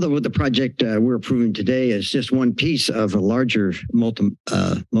 And although the project we're approving today is just one piece of a larger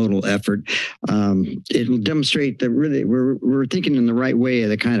multimodal effort, it will demonstrate that really we're thinking in the right way of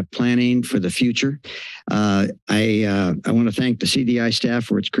the kind of planning for the future. I want to thank the CDI staff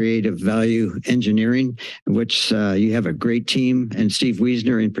for its creative value engineering, in which you have a great team, and Steve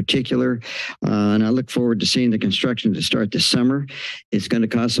Wiesner in particular. And I look forward to seeing the construction to start this summer. It's going to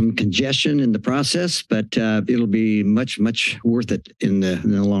cause some congestion in the process, but it'll be much, much worth it in the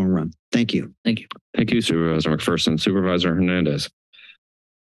long run. Thank you. Thank you. Thank you, Supervisor McPherson. Supervisor Hernandez.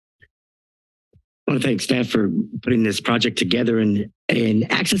 I want to thank staff for putting this project together and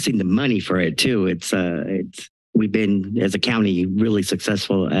accessing the money for it too. We've been, as a county, really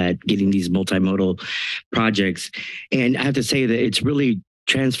successful at getting these multimodal projects. And I have to say that it's really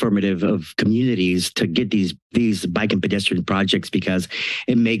transformative of communities to get these bike and pedestrian projects, because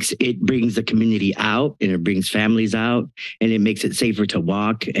it brings the community out and it brings families out and it makes it safer to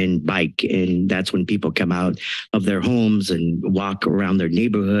walk and bike. And that's when people come out of their homes and walk around their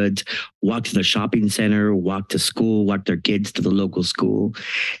neighborhoods, walk to the shopping center, walk to school, walk their kids to the local school.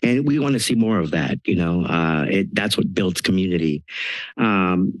 And we want to see more of that. That's what builds community.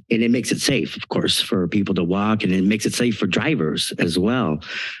 And it makes it safe, of course, for people to walk, and it makes it safe for drivers as well.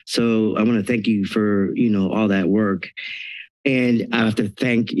 So I want to thank you for, all that work. And I have to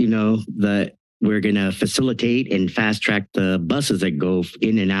thank, that we're going to facilitate and fast track the buses that go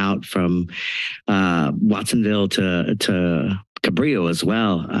in and out from Watsonville to Cabrillo as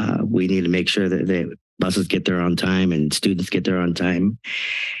well. We need to make sure that the buses get there on time and students get there on time.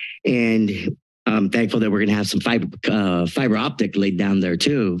 And I'm thankful that we're going to have some fiber optic laid down there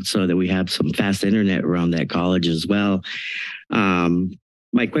too, so that we have some fast internet around that college as well.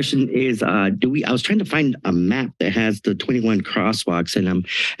 My question is, I was trying to find a map that has the 21 crosswalks, and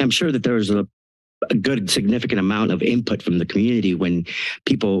I'm sure that there's a good significant amount of input from the community when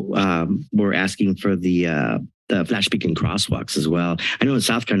people were asking for the flash beacon crosswalks as well. I know in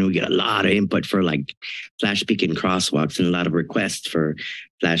South Carolina we get a lot of input for like flash beacon crosswalks and a lot of requests for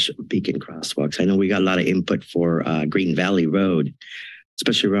flash beacon crosswalks. I know we got a lot of input for Green Valley Road,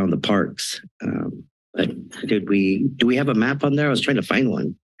 especially around the parks. But do we have a map on there? I was trying to find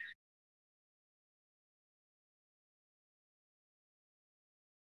one.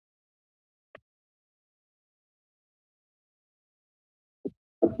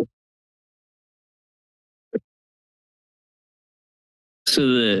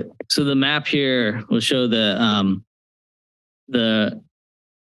 So the map here will show the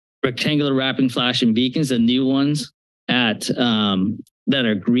rectangular wrapping flashing beacons, the new ones that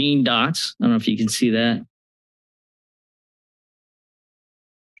are green dots. I don't know if you can see that.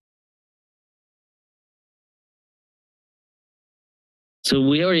 So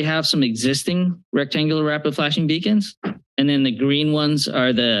we already have some existing rectangular rapid flashing beacons, and then the green ones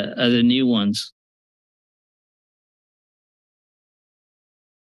are the new ones.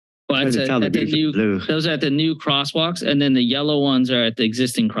 Well, those are at the new crosswalks, and then the yellow ones are at the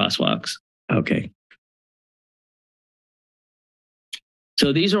existing crosswalks. Okay.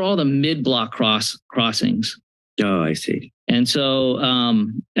 So these are all the mid-block crossings. Oh, I see. And so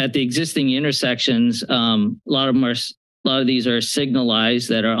at the existing intersections, a lot of these are signalized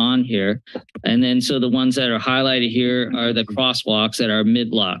that are on here. And then so the ones that are highlighted here are the crosswalks that are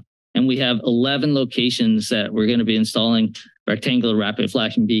mid-block. And we have 11 locations that we're going to be installing rectangular rapid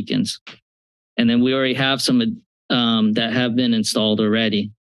flashing beacons. And then we already have some that have been installed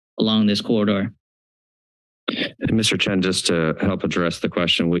already along this corridor. And Mr. Chen, just to help address the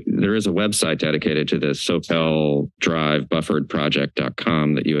question, there is a website dedicated to this,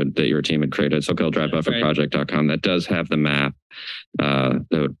 SoCalDriveBufferedProject.com that your team had created, SoCalDriveBufferedProject.com, that does have the map.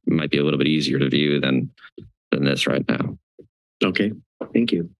 That might be a little bit easier to view than this right now. Okay,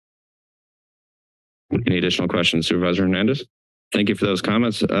 thank you. Any additional questions, Supervisor Hernandez? Thank you for those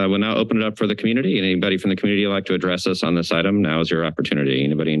comments. We'll now open it up for the community. Anybody from the community would like to address us on this item? Now is your opportunity.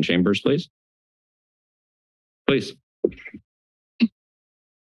 Anybody in chambers, please? Please.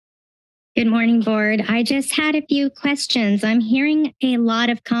 Good morning, board. I just had a few questions. I'm hearing a lot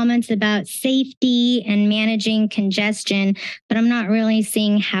of comments about safety and managing congestion, but I'm not really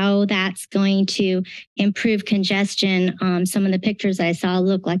seeing how that's going to improve congestion. Some of the pictures I saw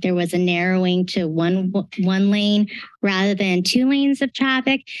look like there was a narrowing to one lane rather than 2 lanes of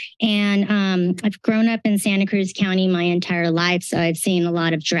traffic. And I've grown up in Santa Cruz County my entire life, so I've seen a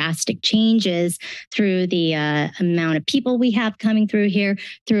lot of drastic changes through the amount of people we have coming through here,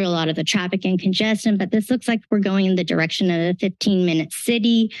 through a lot of the traffic and congestion. But this looks like we're going in the direction of a 15-minute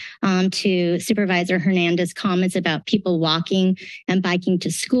city. To Supervisor Hernandez's comments about people walking and biking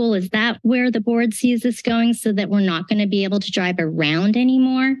to school, is that where the board sees this going, so that we're not going to be able to drive around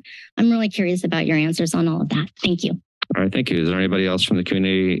anymore? I'm really curious about your answers on all of that. Thank you. All right, thank you. Is there anybody else from the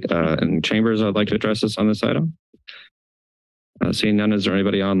community and chambers that would like to address us on this item? Seeing none, is there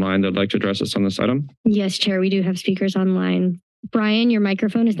anybody online that would like to address us on this item? Yes, Chair, we do have speakers online. Brian, your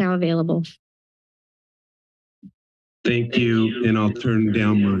microphone is now available. Thank you, and I'll turn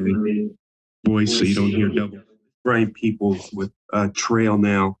down my voice so you don't hear double. Brian Peoples with Trail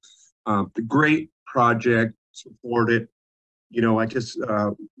Now. The great project, support it. You know, I just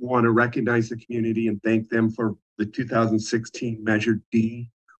want to recognize the community and thank them for the 2016 Measure D.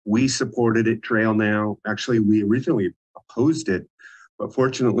 We supported it, Trail Now. Actually, we originally opposed it, but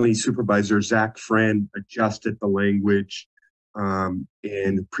fortunately, Supervisor Zach Friend adjusted the language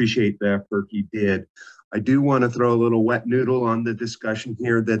and appreciate the effort he did. I do want to throw a little wet noodle on the discussion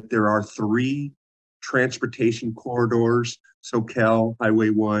here that there are 3 transportation corridors, SoCal,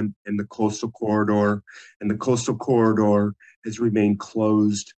 Highway 1, and the Coastal Corridor. And the Coastal Corridor has remained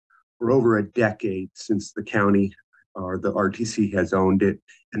closed for over a decade since the county or the RTC has owned it.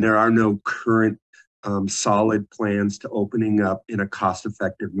 And there are no current solid plans to opening up in a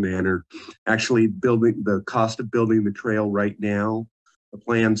cost-effective manner. Actually, the cost of building the trail right now, the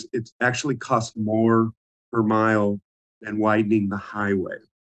plans, it's actually cost more per mile than widening the highway.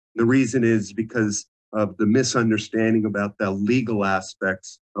 The reason is because of the misunderstanding about the legal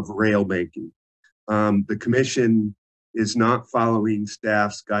aspects of rail making. The commission is not following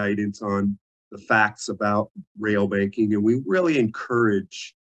staff's guidance on the facts about rail banking, and we really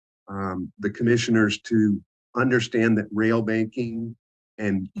encourage the commissioners to understand that rail banking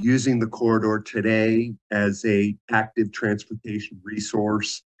and using the corridor today as an active transportation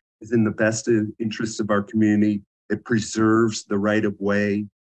resource is in the best interests of our community. It preserves the right of way.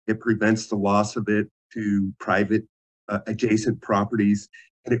 It prevents the loss of it to private adjacent properties,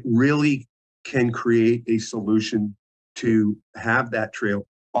 and it really can create a solution to have that trail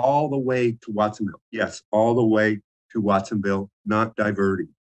all the way to Watsonville. Yes, all the way to Watsonville, not diverting.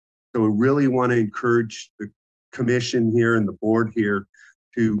 So we really want to encourage the commission here and the board here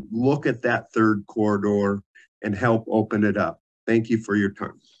to look at that 3rd corridor and help open it up. Thank you for your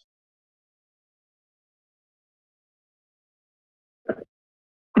time.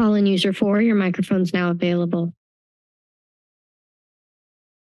 Call-in user 4, your microphone's now available.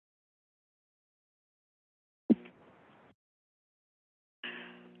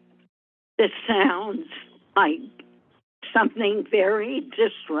 This sounds like something very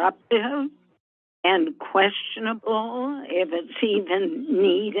disruptive and questionable if it's even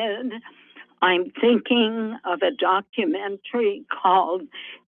needed. I'm thinking of a documentary called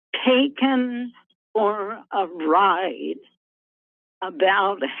Taken for a Ride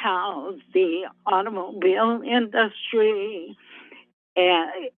about how the automobile industry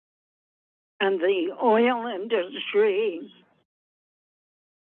and the oil industry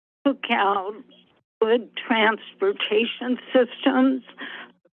took out good transportation systems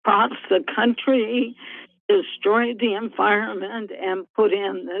across the country, destroyed the environment, and put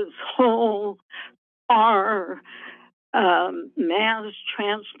in this whole car mass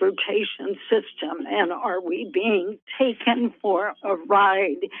transportation system. And are we being taken for a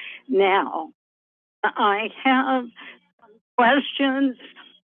ride now? I have questions.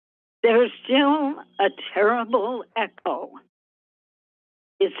 There's still a terrible echo.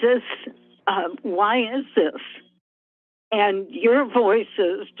 Is this, why is this? And your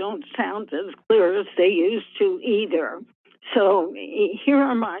voices don't sound as clear as they used to either. So here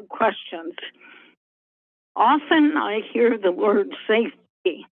are my questions. Often I hear the word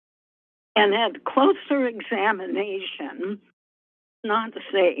safety, and at closer examination, not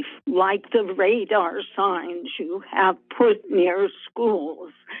safe, like the radar signs you have put near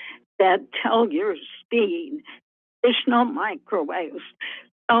schools that tell your speed. There's no microwaves.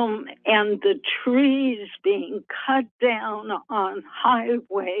 And the trees being cut down on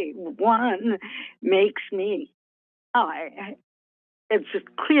Highway 1 makes me, it's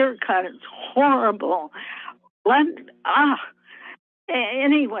clear cut, it's horrible.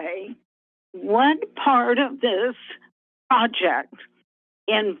 Anyway, what part of this project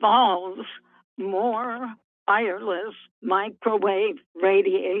involves more wireless microwave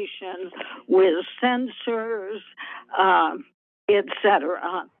radiation with sensors,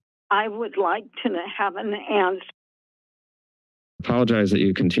 etc.? I would like to have an answer. Apologize that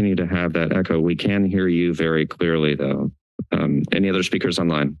you continue to have that echo. We can hear you very clearly, though. Any other speakers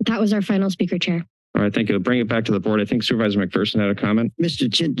online? That was our final speaker, Chair. All right, thank you. Bring it back to the board. I think Supervisor McPherson had a comment.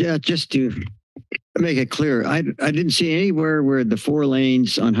 Mr. Chin, just to make it clear, I didn't see anywhere where the 4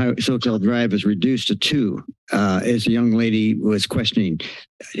 lanes on SoCal Drive is reduced to 2, as a young lady was questioning.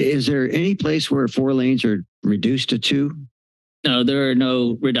 Is there any place where 4 lanes are reduced to 2? No, there are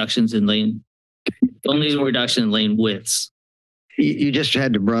no reductions in lane. Only a reduction in lane widths. You just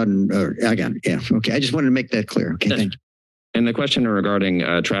had to broaden, I got it. Yeah. Okay. I just wanted to make that clear. Okay. Thank you. And the question regarding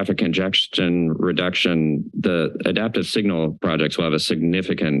traffic congestion reduction, the adaptive signal projects will have a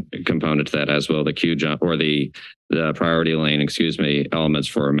significant component to that, as will the queue jump or the priority lane, elements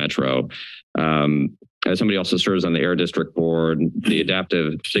for Metro. As somebody also serves on the Air District Board, the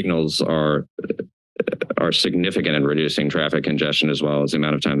adaptive signals are significant in reducing traffic congestion as well as the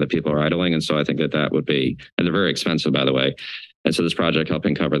amount of time that people are idling. And so I think that would be, and they're very expensive, by the way. And so this project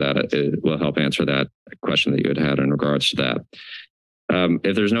helping cover that, it will help answer that question that you had in regards to that.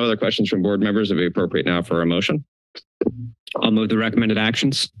 If there's no other questions from board members, it'd be appropriate now for a motion. I'll move the recommended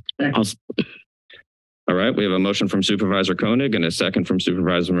actions. All right, we have a motion from Supervisor Koenig and a second from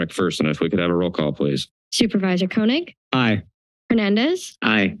Supervisor McPherson. If we could have a roll call, please. Supervisor Koenig? Aye. Hernandez?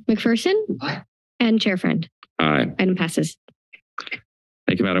 Aye. McPherson? Aye. And Chair Friend? Aye. Item passes.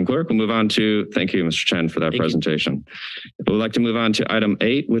 Thank you, Madam Clerk. We'll move on to, thank you, Mr. Chen, for that presentation. We'd like to move on to item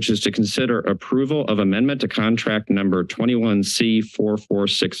 8, which is to consider approval of amendment to contract number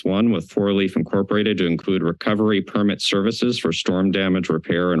 21C4461 with 4Leaf Incorporated to include recovery permit services for storm damage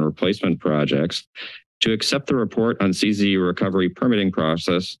repair and replacement projects, to accept the report on CZU recovery permitting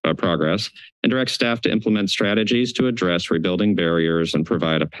progress, and direct staff to implement strategies to address rebuilding barriers and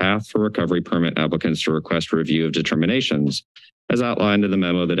provide a path for recovery permit applicants to request review of determinations, as outlined in the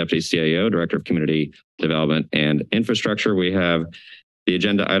memo of the Deputy CAO, Director of Community Development and Infrastructure. We have the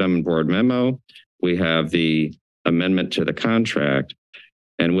agenda item board memo. We have the amendment to the contract.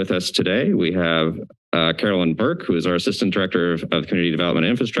 And with us today, we have Carolyn Burke, who is our Assistant Director of Community Development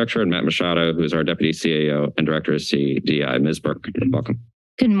and Infrastructure, and Matt Machado, who is our Deputy CAO and Director of CDI. Ms. Burke, welcome.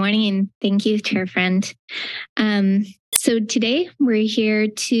 Good morning. Thank you, Chair Friend. So today we're here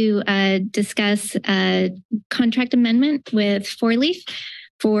to discuss a contract amendment with 4Leaf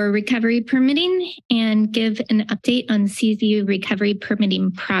for recovery permitting and give an update on CZU recovery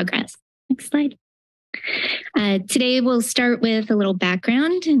permitting progress. Next slide. Today we'll start with a little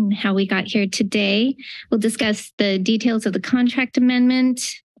background and how we got here today. We'll discuss the details of the contract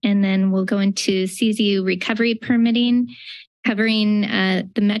amendment, and then we'll go into CZU recovery permitting, covering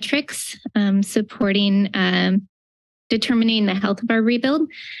the metrics, supporting determining the health of our rebuild,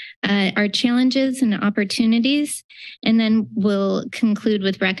 our challenges and opportunities, and then we'll conclude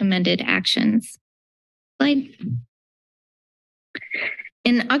with recommended actions. Slide.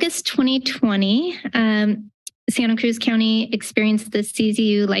 In August 2020, Santa Cruz County experienced the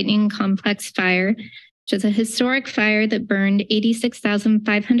CZU Lightning Complex fire, which is a historic fire that burned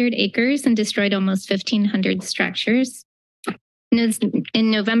 86,500 acres and destroyed almost 1,500 structures.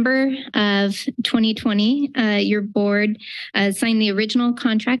 In November of 2020, your board signed the original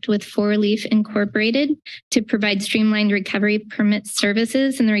contract with Four Leaf Incorporated to provide streamlined recovery permit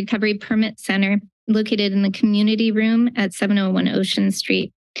services in the Recovery Permit Center located in the community room at 701 Ocean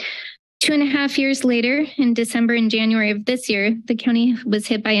Street. 2.5 years later, in December and January of this year, the county was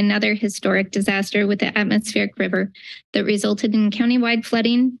hit by another historic disaster with the atmospheric river that resulted in countywide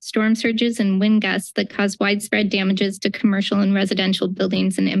flooding, storm surges, and wind gusts that caused widespread damages to commercial and residential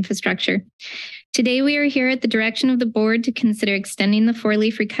buildings and infrastructure. Today, we are here at the direction of the board to consider extending the Four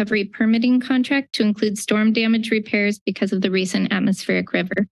Leaf Recovery permitting contract to include storm damage repairs because of the recent atmospheric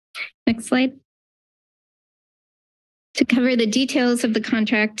river. Next slide. To cover the details of the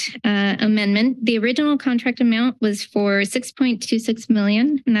contract amendment, the original contract amount was for $6.26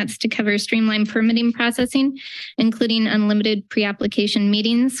 million, and that's to cover streamlined permitting processing, including unlimited pre-application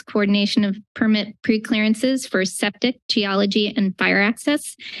meetings, coordination of permit pre-clearances for septic, geology, and fire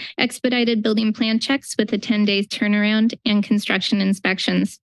access, expedited building plan checks with a 10-day turnaround, and construction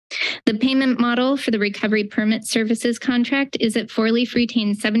inspections. The payment model for the recovery permit services contract is that Four Leaf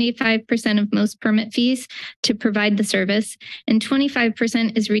retains 75% of most permit fees to provide the service, and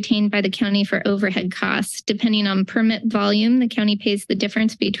 25% is retained by the county for overhead costs. Depending on permit volume, the county pays the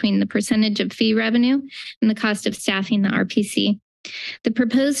difference between the percentage of fee revenue and the cost of staffing the RPC. The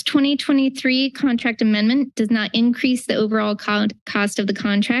proposed 2023 contract amendment does not increase the overall cost of the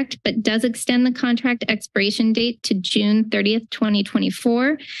contract, but does extend the contract expiration date to June 30th,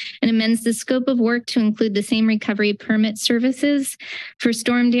 2024, and amends the scope of work to include the same recovery permit services for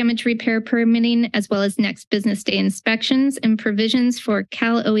storm damage repair permitting, as well as next business day inspections and provisions for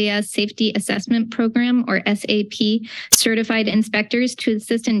Cal OES Safety Assessment Program, or SAP, certified inspectors to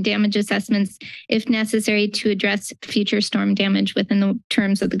assist in damage assessments if necessary to address future storm damage within the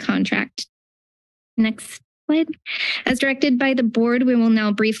terms of the contract. Next slide. As directed by the board, we will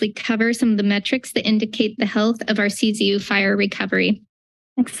now briefly cover some of the metrics that indicate the health of our CZU fire recovery.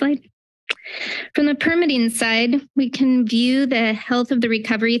 Next slide. From the permitting side, we can view the health of the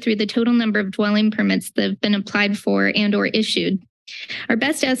recovery through the total number of dwelling permits that have been applied for and or issued. Our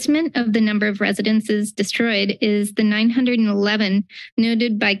best estimate of the number of residences destroyed is the 911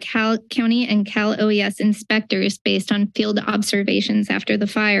 noted by Cal County and Cal OES inspectors based on field observations after the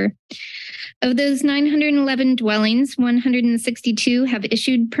fire. Of those 911 dwellings, 162 have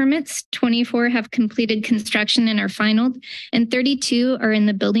issued permits, 24 have completed construction and are finalized, and 32 are in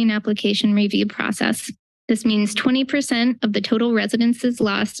the building application review process. This means 20% of the total residences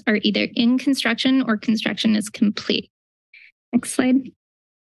lost are either in construction or construction is complete. Next slide.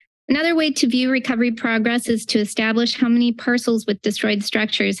 Another way to view recovery progress is to establish how many parcels with destroyed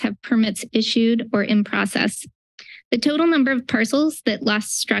structures have permits issued or in process. The total number of parcels that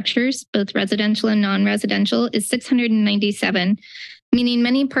lost structures, both residential and non-residential, is 697, meaning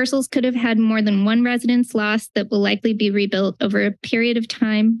many parcels could have had more than one residence lost that will likely be rebuilt over a period of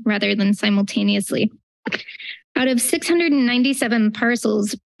time rather than simultaneously. Out of 697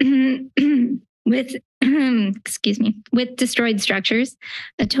 parcels with destroyed structures,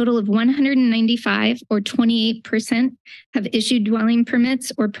 a total of 195 or 28% have issued dwelling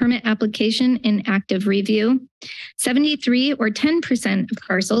permits or permit application in active review. 73 or 10% of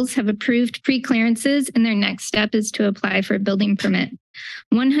parcels have approved pre-clearances, and their next step is to apply for a building permit.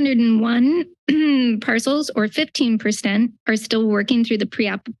 101 parcels or 15% are still working through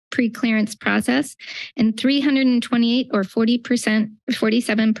the pre-clearance process, and 328 or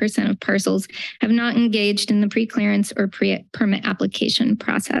 47% of parcels have not engaged in the pre-clearance or permit application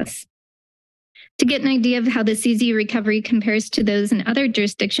process. To get an idea of how the CZ recovery compares to those in other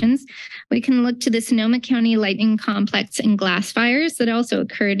jurisdictions, we can look to the Sonoma County Lightning Complex and glass fires that also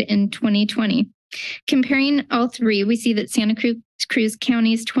occurred in 2020. Comparing all three, we see that Santa Cruz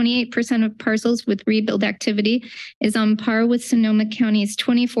County's 28% of parcels with rebuild activity is on par with Sonoma County's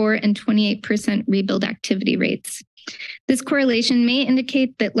 24 and 28% rebuild activity rates. This correlation may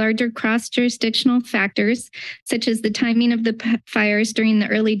indicate that larger cross-jurisdictional factors, such as the timing of the fires during the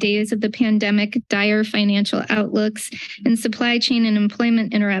early days of the pandemic, dire financial outlooks, and supply chain and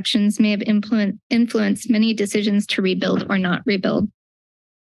employment interruptions may have influenced many decisions to rebuild or not rebuild.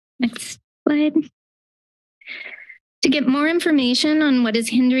 Next slide. To get more information on what is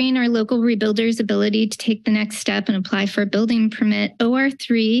hindering our local rebuilders' ability to take the next step and apply for a building permit,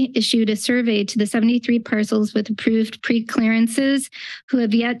 OR3 issued a survey to the 73 parcels with approved pre-clearances who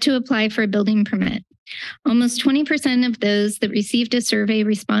have yet to apply for a building permit. Almost 20% of those that received a survey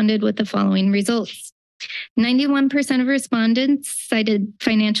responded with the following results. 91% of respondents cited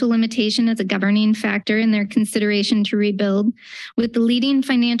financial limitation as a governing factor in their consideration to rebuild, with the leading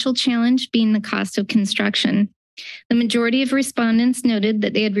financial challenge being the cost of construction. The majority of respondents noted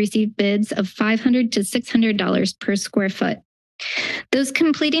that they had received bids of $500 to $600 per square foot. Those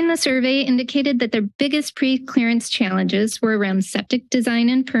completing the survey indicated that their biggest pre-clearance challenges were around septic design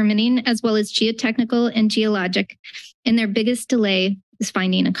and permitting, as well as geotechnical and geologic, and their biggest delay is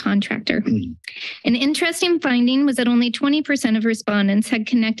finding a contractor. An interesting finding was that only 20% of respondents had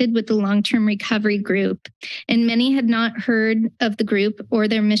connected with the long-term recovery group, and many had not heard of the group or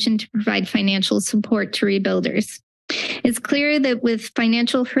their mission to provide financial support to rebuilders. It's clear that with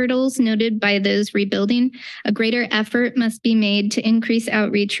financial hurdles noted by those rebuilding, a greater effort must be made to increase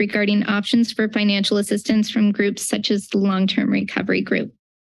outreach regarding options for financial assistance from groups such as the long-term recovery group.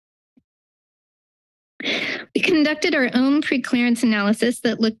 We conducted our own pre-clearance analysis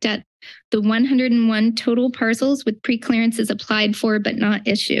that looked at the 101 total parcels with pre-clearances applied for but not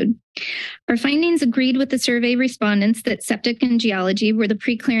issued. Our findings agreed with the survey respondents that septic and geology were the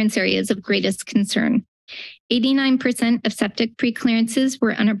pre-clearance areas of greatest concern. 89% of septic pre-clearances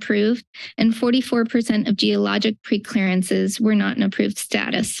were unapproved, and 44% of geologic pre-clearances were not in approved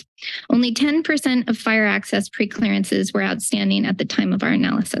status. Only 10% of fire access pre-clearances were outstanding at the time of our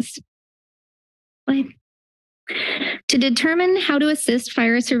analysis. To determine how to assist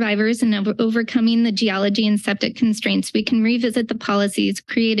fire survivors in overcoming the geology and septic constraints, we can revisit the policies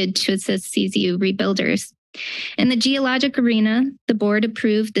created to assist CZU rebuilders. In the geologic arena, the board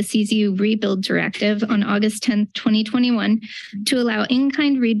approved the CZU Rebuild Directive on August 10, 2021, to allow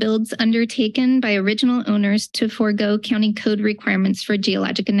in-kind rebuilds undertaken by original owners to forego county code requirements for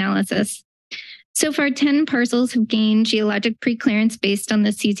geologic analysis. So far, 10 parcels have gained geologic preclearance based on the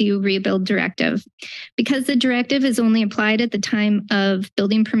CZU Rebuild Directive. Because the directive is only applied at the time of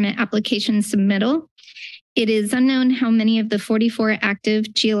building permit application submittal, it is unknown how many of the 44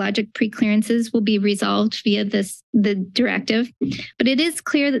 active geologic preclearances will be resolved via the directive, but it is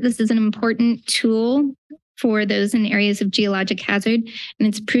clear that this is an important tool for those in areas of geologic hazard, and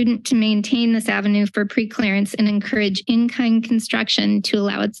it's prudent to maintain this avenue for preclearance and encourage in-kind construction to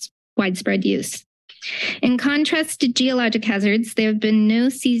allow its widespread use. In contrast to geologic hazards, there have been no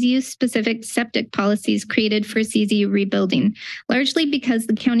CZU-specific septic policies created for CZU rebuilding, largely because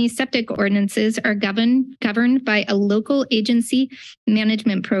the county's septic ordinances are governed by a local agency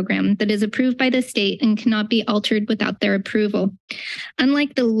management program that is approved by the state and cannot be altered without their approval.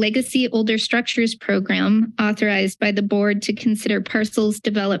 Unlike the Legacy Older Structures program, authorized by the board to consider parcels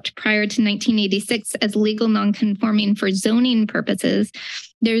developed prior to 1986 as legal nonconforming for zoning purposes,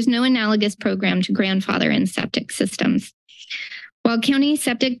 there is no analogous program to grandfather in septic systems. While county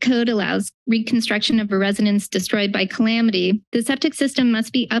septic code allows reconstruction of a residence destroyed by calamity, the septic system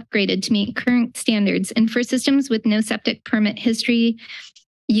must be upgraded to meet current standards, and for systems with no septic permit history,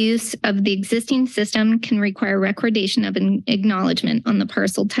 use of the existing system can require recordation of an acknowledgement on the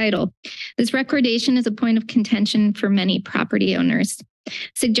parcel title. This recordation is a point of contention for many property owners.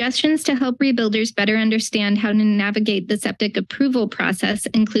 Suggestions to help rebuilders better understand how to navigate the septic approval process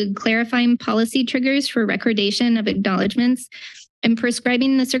include clarifying policy triggers for recordation of acknowledgements and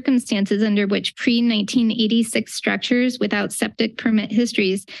prescribing the circumstances under which pre-1986 structures without septic permit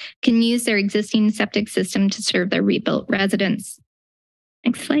histories can use their existing septic system to serve their rebuilt residents.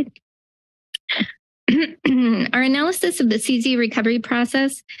 Next slide. Our analysis of the CZ recovery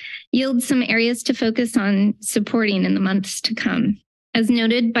process yields some areas to focus on supporting in the months to come. As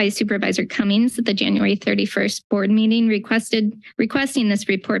noted by Supervisor Cummings at the January 31st board meeting requesting this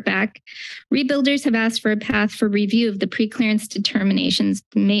report back, rebuilders have asked for a path for review of the preclearance determinations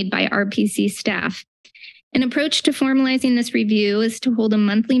made by RPC staff. An approach to formalizing this review is to hold a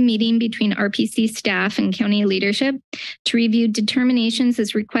monthly meeting between RPC staff and county leadership to review determinations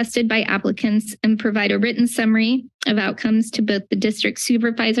as requested by applicants and provide a written summary of outcomes to both the district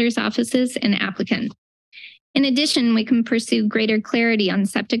supervisors' offices and applicant. In addition, we can pursue greater clarity on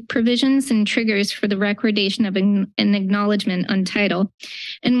septic provisions and triggers for the recordation of an acknowledgement on title.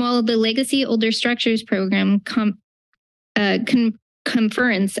 And while the Legacy Older Structures program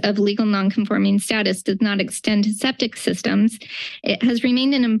conference of legal nonconforming status does not extend to septic systems, it has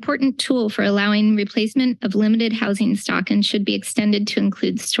remained an important tool for allowing replacement of limited housing stock and should be extended to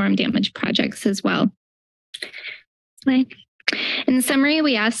include storm damage projects as well. In summary,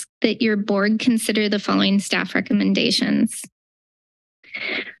 we ask that your board consider the following staff recommendations.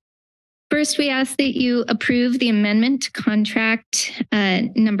 First, we ask that you approve the amendment to contract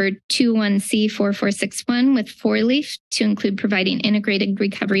number 21C4461 with Four Leaf to include providing integrated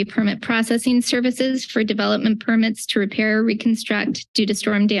recovery permit processing services for development permits to repair or reconstruct due to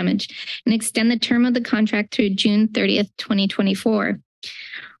storm damage and extend the term of the contract through June 30th, 2024.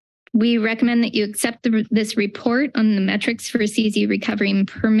 We recommend that you accept this report on the metrics for CZU recovery and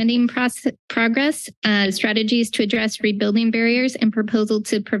permitting progress, strategies to address rebuilding barriers, and proposal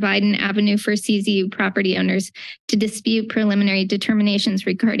to provide an avenue for CZU property owners to dispute preliminary determinations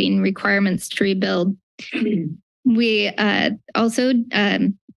regarding requirements to rebuild. We also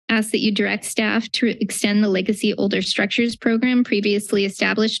ask that you direct staff to extend the Legacy Older Structures program previously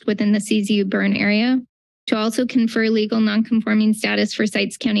established within the CZU burn area, to also confer legal nonconforming status for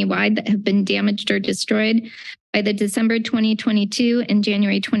sites countywide that have been damaged or destroyed by the December 2022 and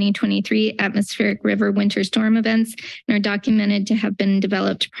January 2023 atmospheric river winter storm events and are documented to have been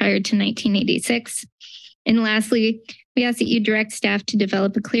developed prior to 1986. And lastly, we ask that you direct staff to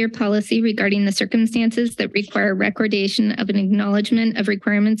develop a clear policy regarding the circumstances that require recordation of an acknowledgement of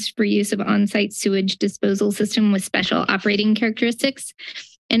requirements for use of on-site sewage disposal system with special operating characteristics,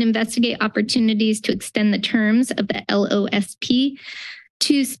 and investigate opportunities to extend the terms of the LOSP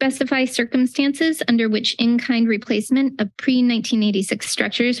to specify circumstances under which in-kind replacement of pre-1986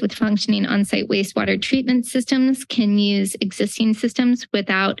 structures with functioning on-site wastewater treatment systems can use existing systems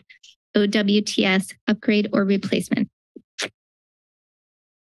without OWTS upgrade or replacement.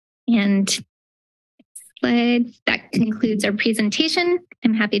 And slide, that concludes our presentation.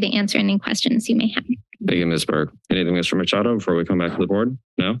 I'm happy to answer any questions you may have. Thank you, Ms. Berg. Anything, Mr. Machado, before we come back to the board?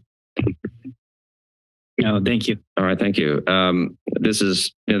 No? No, thank you. All right, thank you. This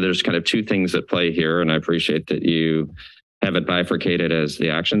is, there's kind of two things at play here, and I appreciate that you have it bifurcated as the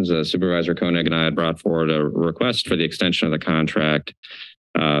actions. Supervisor Koenig and I had brought forward a request for the extension of the contract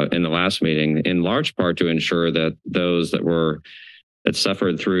in the last meeting, in large part to ensure that those that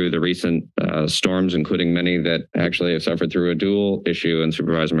suffered through the recent storms, including many that actually have suffered through a dual issue in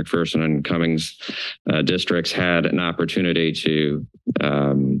Supervisor McPherson and Cummings districts, had an opportunity to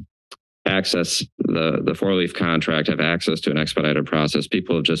access the four-leaf contract, have access to an expedited process.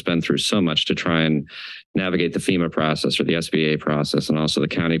 People have just been through so much to try and navigate the FEMA process or the SBA process and also the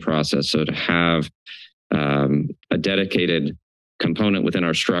county process. So to have a dedicated component within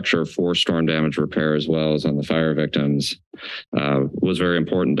our structure for storm damage repair as well as on the fire victims was very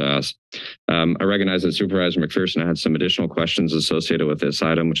important to us. I recognize that Supervisor McPherson had some additional questions associated with this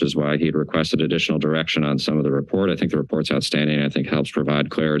item, which is why he'd requested additional direction on some of the report. I think the report's outstanding. I think it helps provide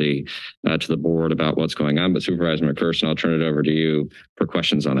clarity to the board about what's going on. But Supervisor McPherson, I'll turn it over to you for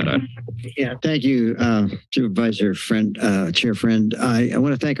questions on that item. Yeah, thank you, Supervisor Friend, Chair Friend. I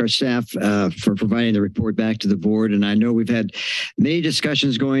want to thank our staff for providing the report back to the board. And I know we've had many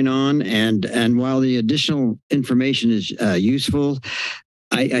discussions going on, and while the additional information is useful,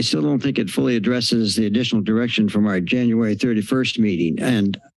 I still don't think it fully addresses the additional direction from our January 31st meeting.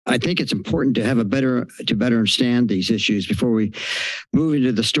 And I think it's important to have better understand these issues before we move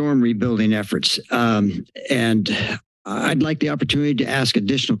into the storm rebuilding efforts. And I'd like the opportunity to ask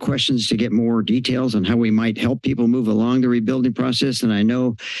additional questions to get more details on how we might help people move along the rebuilding process. And I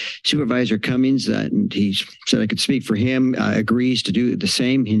know Supervisor Cummings, and he said I could speak for him, agrees to do the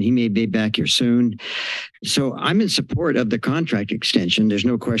same, and he may be back here soon. So I'm in support of the contract extension. There's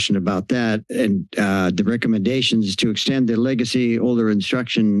no question about that. And the recommendations to extend the Legacy Older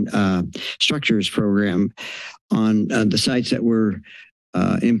Instruction Structures program on the sites that were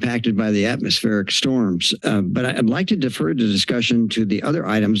impacted by the atmospheric storms. But I'd like to defer the discussion to the other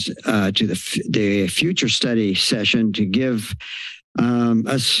items to the future study session to give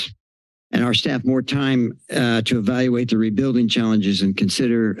us and our staff more time to evaluate the rebuilding challenges and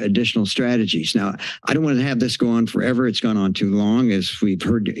consider additional strategies. Now, I don't want to have this go on forever. It's gone on too long, as we've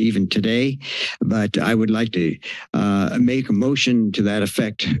heard even today, but I would like to make a motion to that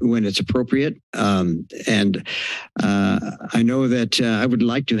effect when it's appropriate. And I know that I would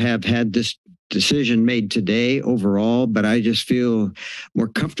like to have had this decision made today overall, but I just feel more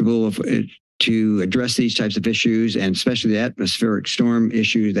comfortable to address these types of issues, and especially the atmospheric storm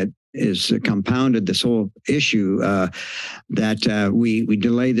issue that is compounded this whole issue, that we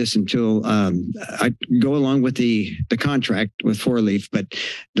delay this until I go along with the contract with Four Leaf, but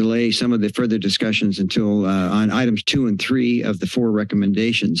delay some of the further discussions until on items 2 and 3 of the 4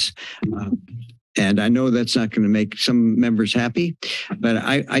 recommendations. And I know that's not going to make some members happy, but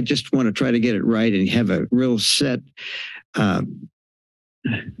I just want to try to get it right and have a real set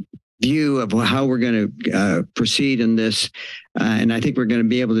view of how we're going to proceed in this. And I think we're going to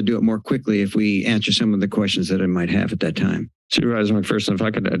be able to do it more quickly if we answer some of the questions that I might have at that time. Supervisor McPherson, if I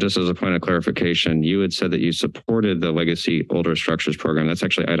could, just as a point of clarification, you had said that you supported the Legacy Older Structures program. That's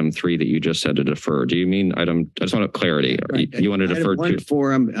actually item 3 that you just said to defer. Do you mean item, I just want clarity. Right. You want to defer to? 1 to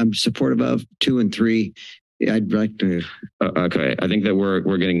 4, I'm supportive of. 2 and 3. I'd like to. Okay. I think that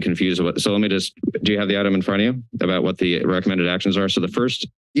we're getting confused. So let me just, do you have the item in front of you about what the recommended actions are? So the first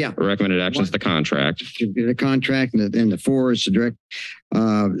Yeah. Recommended actions, the contract. The contract, and the 4 is to direct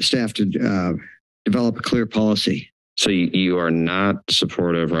staff to develop a clear policy. So you are not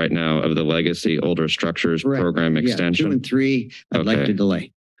supportive right now of the legacy older structures program extension? 2 and 3, I'd like to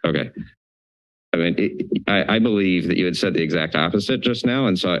delay. Okay. I mean, I believe that you had said the exact opposite just now,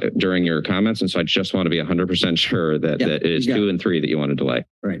 and so during your comments, and so I just want to be 100% sure that it is 2 and 3 that you want to delay.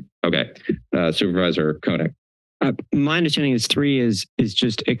 Right. Okay. Supervisor Koenig. My understanding is 3 is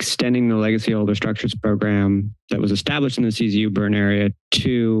just extending the legacy older structures program that was established in the CZU burn area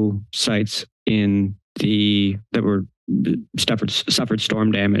to sites that were suffered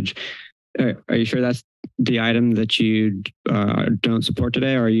storm damage. Are you sure that's the item that you don't support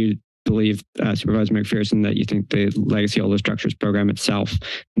today, or are you believe, Supervisor McPherson, that you think the legacy older structures program itself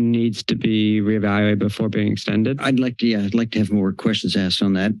needs to be reevaluated before being extended? I'd like to have more questions asked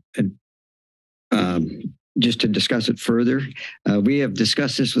on that. Just to discuss it further. We have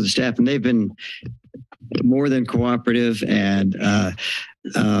discussed this with the staff, and they've been more than cooperative. And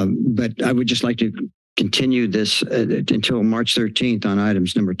but I would just like to continue this until March 13th on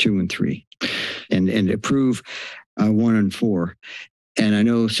items number 2 and 3, and approve 1 and 4. And I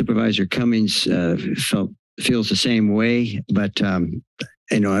know Supervisor Cummings feels the same way, but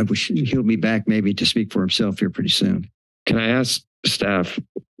I wish he'll be back maybe to speak for himself here pretty soon. Can I ask staff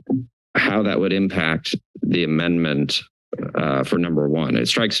how that would impact the amendment for number 1? It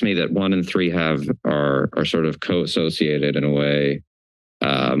strikes me that 1 and 3 are sort of co-associated in a way,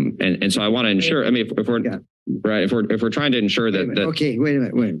 and so I want to ensure. I mean, if we're trying to ensure that. Okay, wait a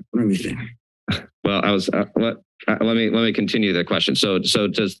minute. Let me think. Well, let me continue the question. So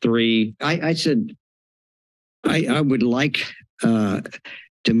does 3? I said I would like to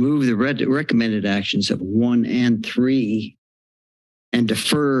move the recommended actions of 1 and 3 and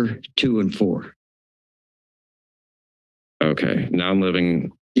defer 2 and 4. Okay, now I'm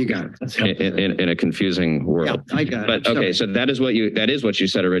living. You got it. In a confusing world. Yeah, I got it. But okay, so that is what you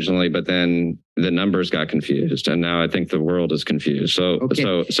said originally, but then the numbers got confused, and now I think the world is confused. So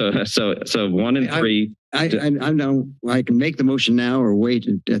 1 and 3. I know I can make the motion now or wait.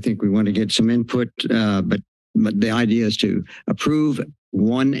 I think we want to get some input, but the idea is to approve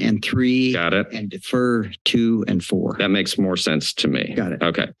 1 and 3. Got it. And defer 2 and 4. That makes more sense to me. Got it.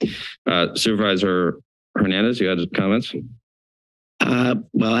 Okay. Supervisor Hernandez, you had comments?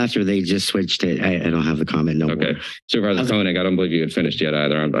 Well, after they just switched it, I don't have the comment no more. Okay. Supervisor Koenig, I don't believe you had finished yet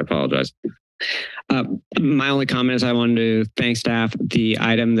either. I apologize. My only comment is I wanted to thank staff. The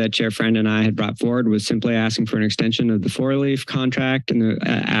item that Chair Friend and I had brought forward was simply asking for an extension of the 4-leaf contract and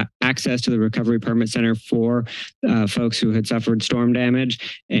the access to the Recovery Permit Center for folks who had suffered storm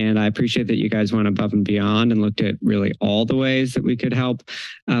damage. And I appreciate that you guys went above and beyond and looked at really all the ways that we could help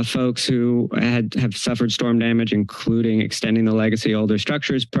folks who have suffered storm damage, including extending the Legacy Older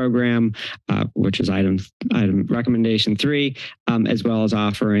Structures program, which is item recommendation 3, as well as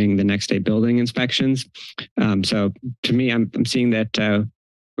offering the next day building inspections. So to me, I'm seeing that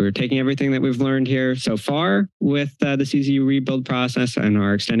we're taking everything that we've learned here so far with the CZU rebuild process and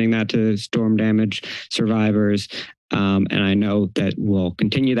are extending that to storm damage survivors. And I know that we'll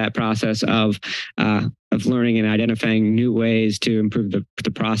continue that process of learning and identifying new ways to improve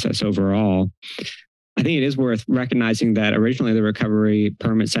the process overall. I think it is worth recognizing that originally the Recovery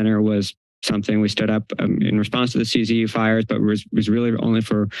Permit Center was something we stood up in response to the CZU fires, but was really only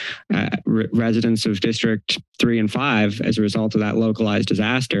for residents of District 3 and 5 as a result of that localized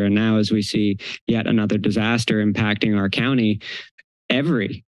disaster. And now as we see yet another disaster impacting our county,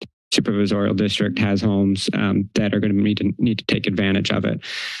 every supervisorial district has homes that are going to need to take advantage of it.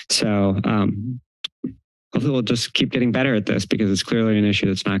 So hopefully we'll just keep getting better at this because it's clearly an issue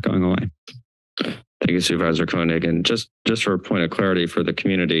that's not going away. Thank you, Supervisor Koenig. And just for a point of clarity for the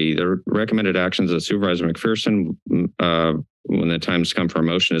community, the recommended actions of Supervisor McPherson, when the time's come for a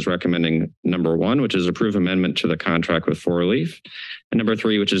motion, is recommending number 1, which is approve amendment to the contract with 4-leaf, and number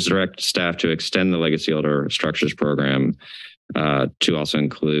 3, which is direct staff to extend the Legacy Older Structures program to also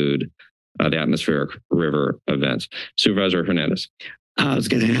include the atmospheric river events. Supervisor Hernandez. I was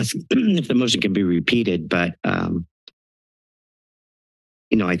going to ask if the motion can be repeated, but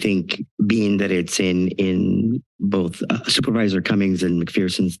I think being that it's in both Supervisor Cummings and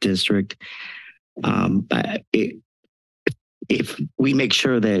McPherson's district, if we make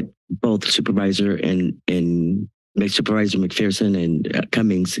sure that both Supervisor and Supervisor McPherson and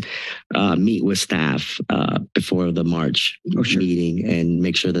Cummings meet with staff before the March meeting and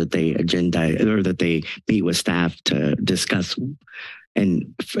make sure that they meet with staff to discuss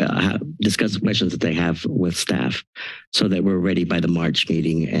and discuss questions that they have with staff so that we're ready by the March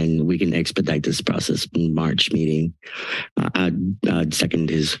meeting and we can expedite this process in March meeting. I'd second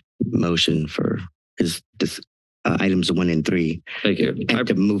his motion for his items 1 and 3. Thank you. And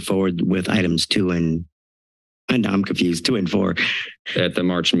to move forward with items 2 and I'm confused, 2 and 4 at the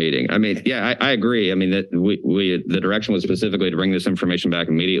March meeting. I mean, yeah, I agree. I mean, that the direction was specifically to bring this information back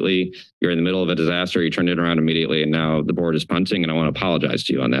immediately. You're in the middle of a disaster. You turned it around immediately, and now the board is punting. And I want to apologize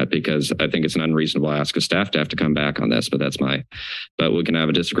to you on that because I think it's an unreasonable ask of staff to have to come back on this. But we can have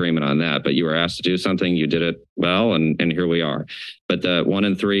a disagreement on that. But you were asked to do something. You did it well, and here we are. But the 1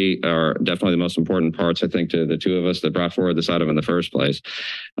 and 3 are definitely the most important parts, I think, to the two of us that brought forward this item in the first place.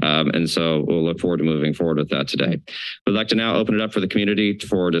 And so we'll look forward to moving forward with that today. We'd like to now open it up for the community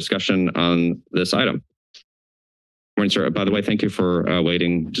for discussion on this item. Morning, sir. By the way, thank you for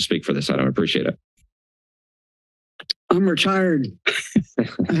waiting to speak for this item. I appreciate it. I'm retired.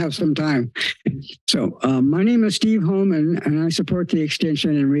 I have some time. So my name is Steve Holman, and I support the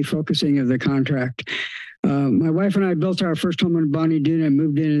extension and refocusing of the contract. My wife and I built our first home in Bonnie Doon and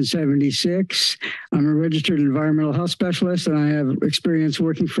moved in 76. I'm a registered environmental health specialist, and I have experience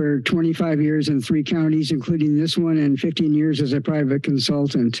working for 25 years in 3 counties, including this one, and 15 years as a private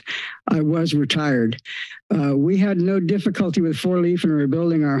consultant. I was retired. We had no difficulty with 4-leaf and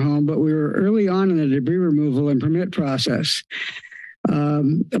rebuilding our home, but we were early on in the debris removal and permit process.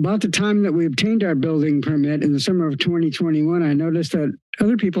 About the time that we obtained our building permit in the summer of 2021, I noticed that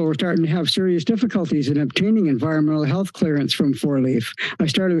other people were starting to have serious difficulties in obtaining environmental health clearance from 4-leaf. I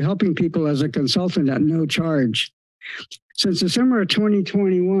started helping people as a consultant at no charge. Since the summer of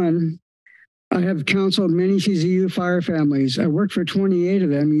 2021, I have counseled many CZU fire families. I worked for 28 of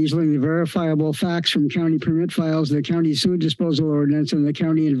them using the verifiable facts from county permit files, the county sewage disposal ordinance, and the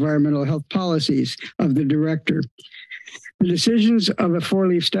county environmental health policies of the director. The decisions of a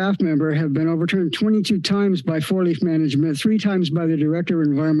 4-leaf staff member have been overturned 22 times by 4-leaf management, 3 times by the director of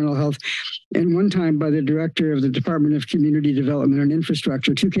environmental health, and 1 time by the director of the Department of Community Development and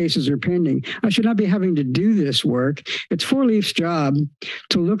Infrastructure. 2 cases are pending. I should not be having to do this work. It's 4-leaf's job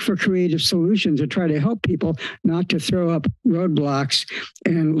to look for creative solutions to try to help people, not to throw up roadblocks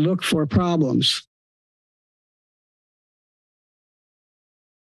and look for problems.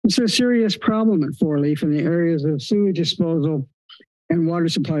 It's a serious problem at 4-leaf in the areas of sewage disposal and water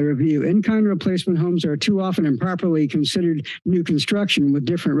supply review. In-kind replacement homes are too often improperly considered new construction with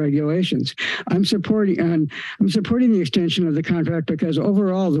different regulations. I'm supporting the extension of the contract because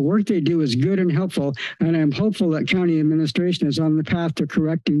overall the work they do is good and helpful, and I'm hopeful that county administration is on the path to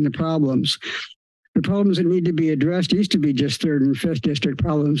correcting the problems. The problems that need to be addressed used to be just 3rd and 5th district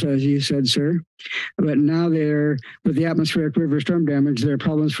problems, as you said, sir. But now they're, with the atmospheric river storm damage, there are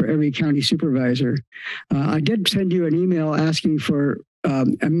problems for every county supervisor. I did send you an email asking for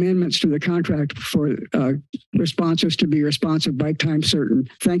amendments to the contract for responses to be responsive by time certain.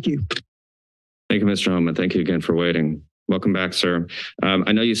 Thank you. Thank you, Mr. Holman. Thank you again for waiting. Welcome back, sir.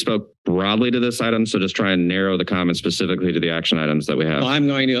 I know you spoke broadly to this item, so just try and narrow the comments specifically to the action items that we have. Well, I'm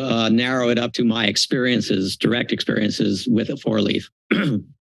going to narrow it up to my experiences, direct experiences with a 4-leaf.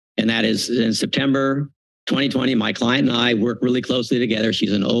 And that is in September 2020, my client and I work really closely together.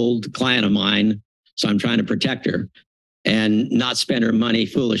 She's an old client of mine, so I'm trying to protect her and not spend her money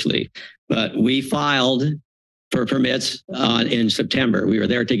foolishly. But we filed for permits in September. We were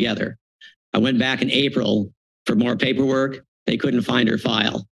there together. I went back in April for more paperwork. They couldn't find her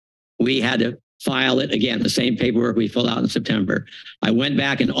file. We had to file it again, the same paperwork we filled out in September. I went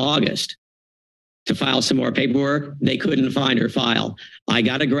back in August to file some more paperwork. They couldn't find her file. I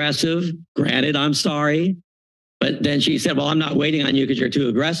got aggressive. Granted, I'm sorry. But then she said, well, I'm not waiting on you because you're too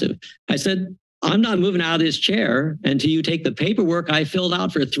aggressive. I said, I'm not moving out of this chair until you take the paperwork I filled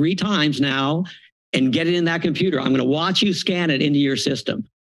out for 3 times now and get it in that computer. I'm going to watch you scan it into your system.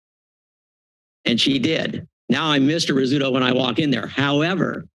 And she did. Now I'm Mr. Rizzuto when I walk in there.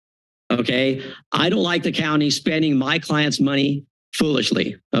 However, okay, I don't like the county spending my client's money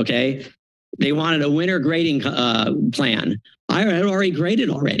foolishly, okay? They wanted a winter grading plan. I had already graded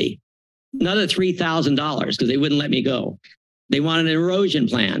already. Another $3,000 because they wouldn't let me go. They wanted an erosion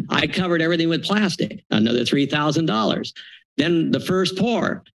plan. I covered everything with plastic, another $3,000. Then the first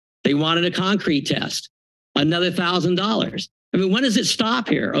pour, they wanted a concrete test, another $1,000. I mean, when does it stop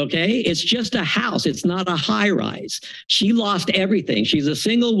here? Okay. It's just a house. It's not a high rise. She lost everything. She's a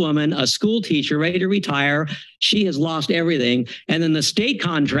single woman, a school teacher ready to retire. She has lost everything. And then the state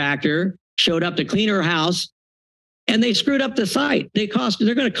contractor showed up to clean her house and they screwed up the site. They're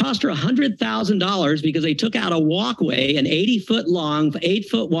going to cost her $100,000 because they took out a walkway, an 80-foot long,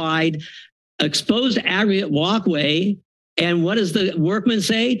 8-foot wide, exposed aggregate walkway And what does the workman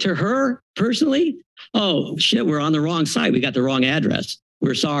say to her personally? Oh, shit, we're on the wrong side. We got the wrong address.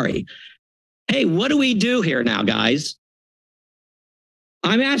 We're sorry. Hey, what do we do here now, guys?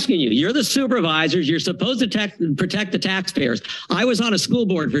 I'm asking you, you're the supervisors. You're supposed to protect the taxpayers. I was on a school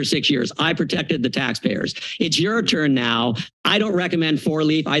board for 6 years. I protected the taxpayers. It's your turn now. I don't recommend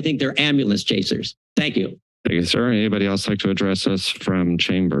 4-leaf. I think they're ambulance chasers. Thank you. Thank you, sir. Anybody else like to address us from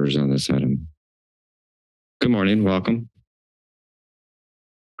chambers on this item? Good morning. Welcome.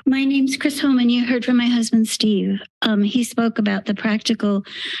 My name's Chris Holman. You heard from my husband, Steve. He spoke about the practical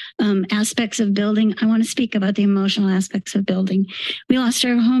aspects of building. I want to speak about the emotional aspects of building. We lost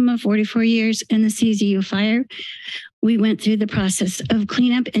our home of 44 years in the CZU fire. We went through the process of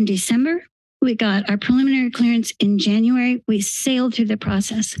cleanup in December. We got our preliminary clearance in January. We sailed through the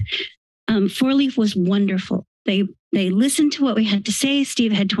process. 4-leaf was wonderful. They listened to what we had to say.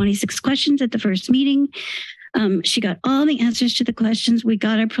 Steve had 26 questions at the first meeting. She got all the answers to the questions. We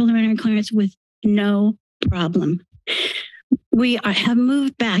got our preliminary clearance with no problem. We have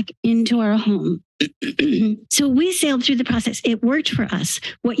moved back into our home. So we sailed through the process. It worked for us.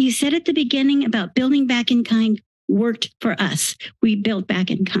 What you said at the beginning about building back in kind worked for us. We built back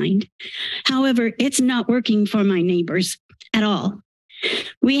in kind. However, it's not working for my neighbors at all.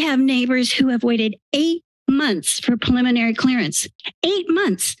 We have neighbors who have waited 8 months for preliminary clearance. 8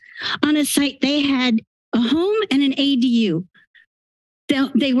 months on a site they had a home and an ADU.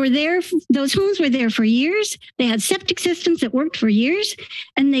 They were there, those homes were there for years. They had septic systems that worked for years,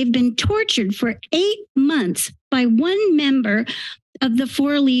 and they've been tortured for 8 months by one member of the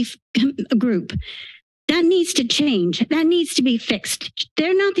 4-leaf group. That needs to change. That needs to be fixed.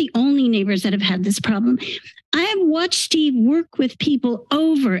 They're not the only neighbors that have had this problem. I have watched Steve work with people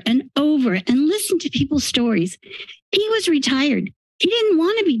over and over and listen to people's stories. He was retired. He didn't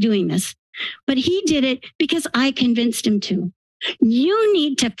want to be doing this, but he did it because I convinced him to. You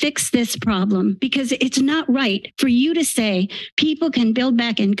need to fix this problem because it's not right for you to say people can build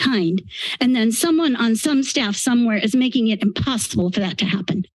back in kind, and then someone on some staff somewhere is making it impossible for that to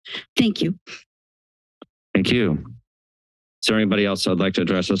happen. Thank you. Thank you. Is there anybody else that'd like to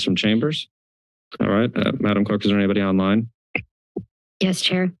address us from chambers? All right, Madam Clerk, is there anybody online? Yes,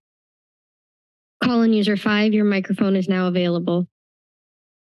 Chair. Call-in user 5, your microphone is now available.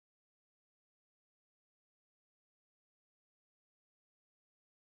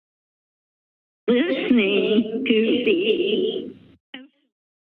 Listening to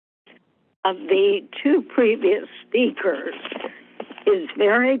the two previous speakers is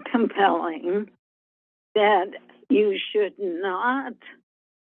very compelling that you should not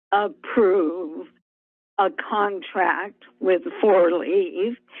approve a contract with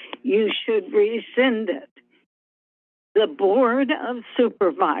 4-leaf. You should rescind it. The Board of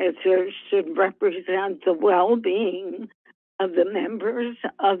Supervisors should represent the well-being of the members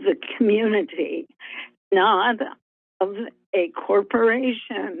of the community, not of a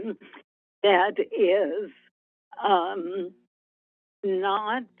corporation that is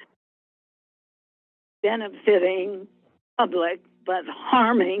not benefiting public but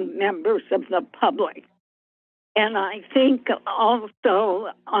harming members of the public. And I think also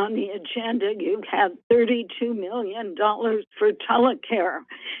on the agenda you have $32 million for telecare.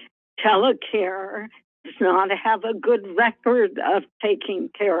 Telecare does not have a good record of taking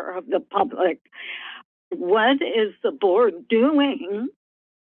care of the public. What is the board doing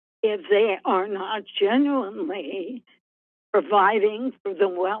if they are not genuinely providing for the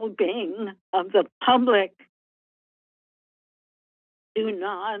well-being of the public? Do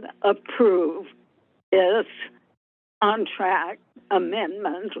not approve this contract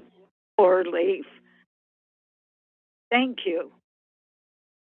amendment or 4-leaf. Thank you.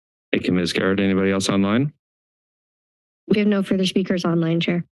 Thank you, Ms. Garrett. Anybody else online? We have no further speakers online,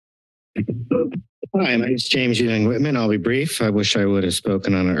 Chair. Hi, my name is James Ewing Whitman. I'll be brief. I wish I would have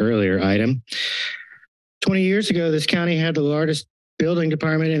spoken on an earlier item. 20 years ago, this county had the largest building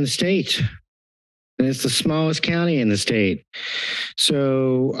department in the state. And it's the smallest county in the state.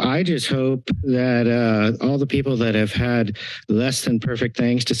 So I just hope that all the people that have had less than perfect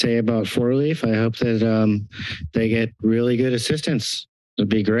things to say about 4-leaf, I hope that they get really good assistance. It'd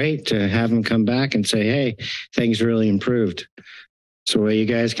be great to have them come back and say, hey, things really improved. So you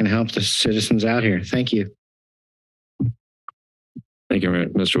guys can help the citizens out here. Thank you. Thank you,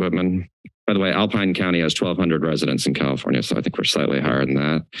 Mr. Whitman. By the way, Alpine County has 1,200 residents in California, so I think we're slightly higher than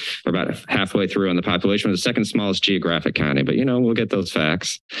that. We're about halfway through on the population. We're the second smallest geographic county, but we'll get those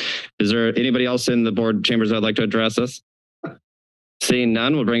facts. Is there anybody else in the board chambers that'd like to address us? Seeing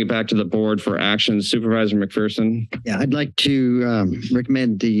none, we'll bring it back to the board for action. Supervisor McPherson. Yeah, I'd like to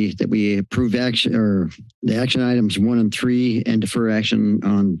recommend that we approve action or the action items 1 and 3 and defer action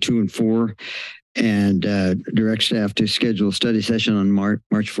on 2 and 4, and direct staff to schedule a study session on March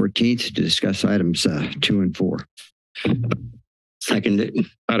 14th to discuss items 2 and 4. Seconded.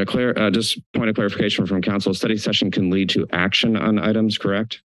 Just point of clarification from council: study session can lead to action on items,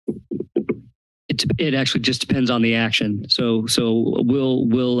 correct? It actually just depends on the action. So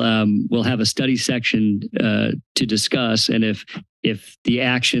we'll have a study section to discuss, and if the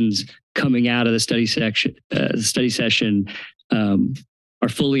actions coming out of the study session are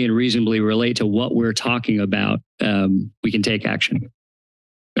fully and reasonably relate to what we're talking about, we can take action.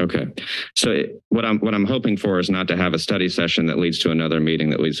 Okay. So what I'm hoping for is not to have a study session that leads to another meeting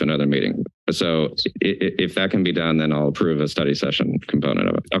that leads to another meeting. So if that can be done, then I'll approve a study session component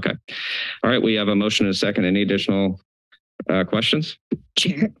of it. Okay. All right. We have a motion and a second. Any additional questions?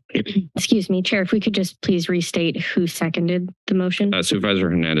 Chair, excuse me, Chair, if we could just please restate who seconded the motion. Supervisor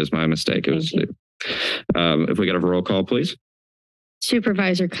Hernandez, my mistake. It was, if we get a roll call, please.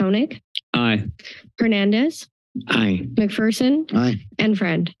 Supervisor Koenig. Aye. Hernandez. Aye. McPherson. Aye. And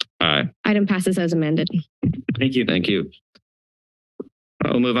Friend. Aye. Item passes as amended. Thank you. Thank you.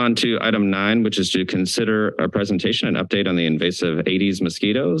 We'll move on to item 9, which is to consider a presentation and update on the invasive Aedes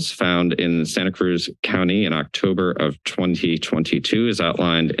mosquitoes found in Santa Cruz County in October of 2022, as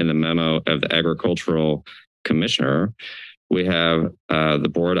outlined in the memo of the Agricultural Commissioner. We have the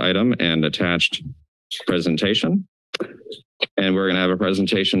board item and attached presentation. And we're going to have a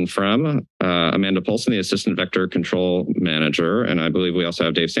presentation from Amanda Polson, the Assistant Vector Control Manager. And I believe we also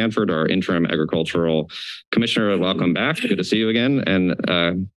have Dave Sanford, our Interim Agricultural Commissioner. Welcome back. Good to see you again.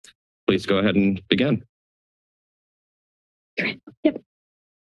 And please go ahead and begin. Yep.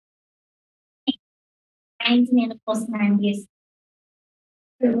 I'm Amanda Polson. I'm the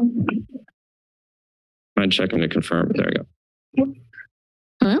Mind checking to confirm. There you go.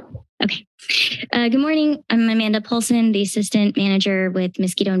 Hello? Okay. Good morning. I'm Amanda Polson, the Assistant Manager with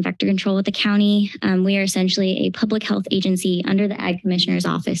Mosquito and Vector Control at the county. We are essentially a public health agency under the Ag Commissioner's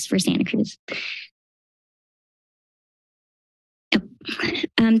Office for Santa Cruz.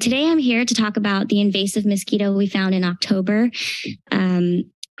 Today I'm here to talk about the invasive mosquito we found in October,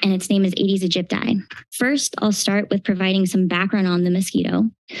 and its name is Aedes aegypti. First, I'll start with providing some background on the mosquito,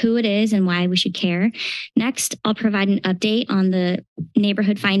 who it is and why we should care. Next, I'll provide an update on the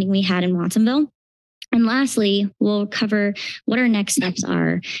neighborhood finding we had in Watsonville. And lastly, we'll cover what our next steps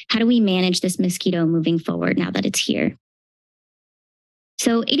are. How do we manage this mosquito moving forward now that it's here?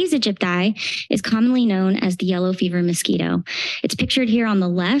 So Aedes aegypti is commonly known as the yellow fever mosquito. It's pictured here on the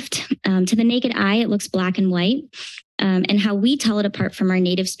left. To the naked eye, it looks black and white. And how we tell it apart from our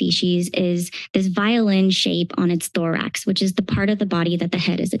native species is this violin shape on its thorax, which is the part of the body that the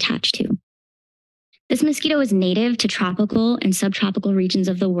head is attached to. This mosquito is native to tropical and subtropical regions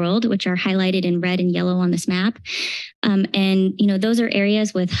of the world, which are highlighted in red and yellow on this map. And those are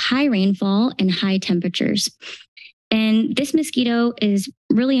areas with high rainfall and high temperatures. And this mosquito is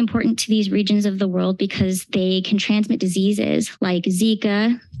really important to these regions of the world because they can transmit diseases like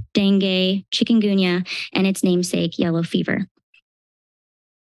Zika, dengue, chikungunya, and its namesake, yellow fever.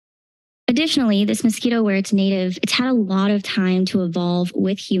 Additionally, this mosquito, where it's native, it's had a lot of time to evolve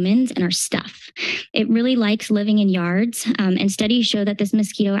with humans and our stuff. It really likes living in yards, and studies show that this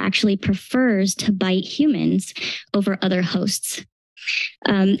mosquito actually prefers to bite humans over other hosts.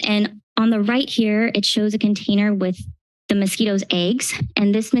 And on the right here, it shows a container with the mosquito's eggs,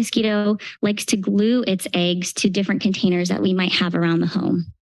 and this mosquito likes to glue its eggs to different containers that we might have around the home.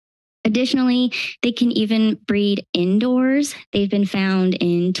 Additionally, they can even breed indoors. They've been found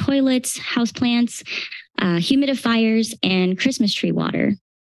in toilets, houseplants, humidifiers, and Christmas tree water.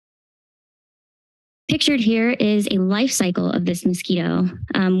 Pictured here is a life cycle of this mosquito.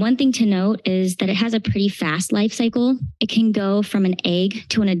 One thing to note is that it has a pretty fast life cycle. It can go from an egg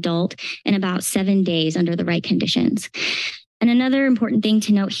to an adult in about 7 days under the right conditions. And another important thing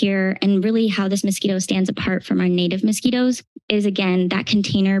to note here, and really how this mosquito stands apart from our native mosquitoes, is again, that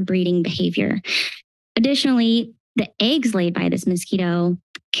container breeding behavior. Additionally, the eggs laid by this mosquito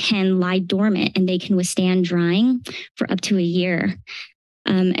can lie dormant and they can withstand drying for up to a year.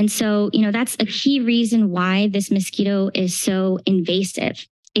 And so, that's a key reason why this mosquito is so invasive.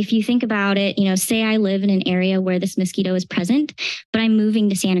 If you think about it, say I live in an area where this mosquito is present, but I'm moving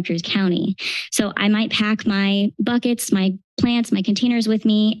to Santa Cruz County. So I might pack my buckets, my plants, my containers with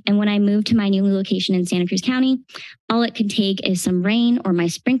me. And when I move to my new location in Santa Cruz County, all it can take is some rain or my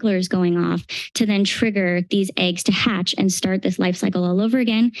sprinklers going off to then trigger these eggs to hatch and start this life cycle all over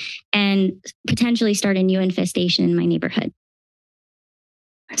again and potentially start a new infestation in my neighborhood.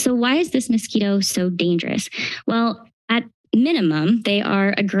 So why is this mosquito so dangerous? Well, at minimum, they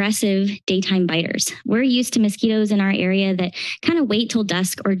are aggressive daytime biters. We're used to mosquitoes in our area that kind of wait till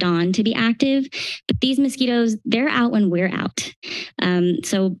dusk or dawn to be active, but these mosquitoes, they're out when we're out.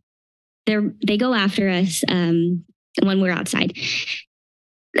 So they go after us when we're outside.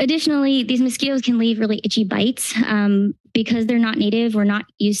 Additionally, these mosquitoes can leave really itchy bites. Because they're not native, we're not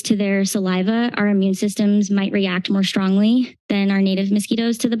used to their saliva, our immune systems might react more strongly than our native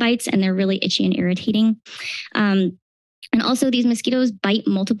mosquitoes to the bites, and they're really itchy and irritating. And also these mosquitoes bite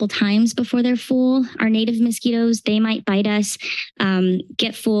multiple times before they're full. Our native mosquitoes, they might bite us,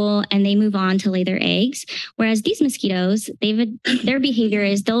 get full, and they move on to lay their eggs. Whereas these mosquitoes, their behavior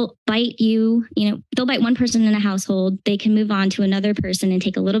is they'll bite you, they'll bite one person in a household. They can move on to another person and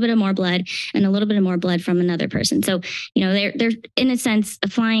take a little bit of more blood and a little bit of more blood from another person. So, they're in a sense a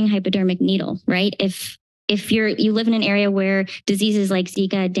flying hypodermic needle, right? If you live in an area where diseases like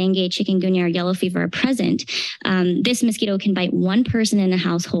Zika, dengue, chikungunya, or yellow fever are present, this mosquito can bite one person in a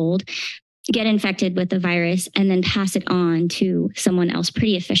household, get infected with the virus, and then pass it on to someone else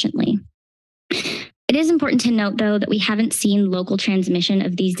pretty efficiently. It is important to note, though, that we haven't seen local transmission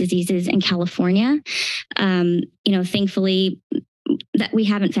of these diseases in California. Thankfully, that we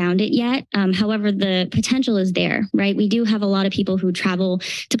haven't found it yet. However, the potential is there, right? We do have a lot of people who travel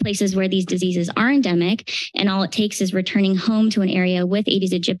to places where these diseases are endemic, and all it takes is returning home to an area with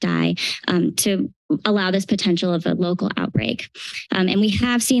Aedes aegypti to allow this potential of a local outbreak. And we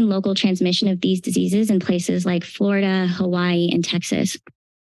have seen local transmission of these diseases in places like Florida, Hawaii, and Texas.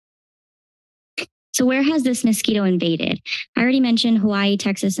 So where has this mosquito invaded? I already mentioned Hawaii,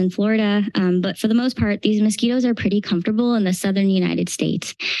 Texas, and Florida, but for the most part, these mosquitoes are pretty comfortable in the southern United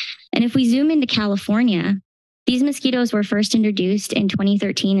States. And if we zoom into California, these mosquitoes were first introduced in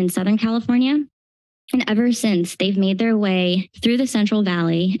 2013 in Southern California. And ever since, they've made their way through the Central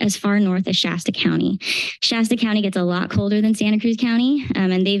Valley as far north as Shasta County. Shasta County gets a lot colder than Santa Cruz County,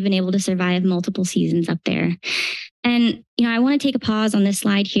 and they've been able to survive multiple seasons up there. And, I want to take a pause on this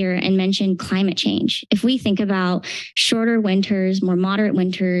slide here and mention climate change. If we think about shorter winters, more moderate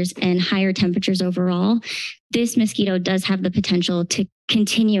winters, and higher temperatures overall, this mosquito does have the potential to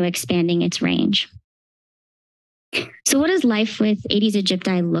continue expanding its range. So what does life with Aedes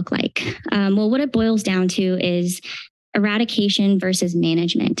aegypti look like? Well, what it boils down to is eradication versus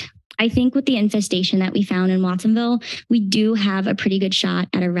management. I think with the infestation that we found in Watsonville, we do have a pretty good shot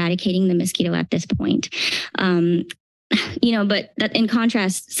at eradicating the mosquito at this point. But that in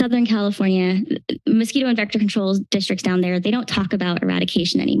contrast, Southern California, mosquito and vector control districts down there, they don't talk about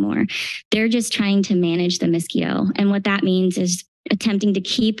eradication anymore. They're just trying to manage the mosquito. And what that means is attempting to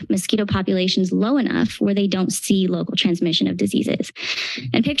keep mosquito populations low enough where they don't see local transmission of diseases.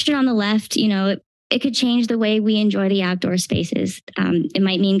 And pictured on the left, it could change the way we enjoy the outdoor spaces. It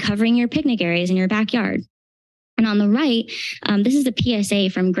might mean covering your picnic areas in your backyard. And on the right, this is a PSA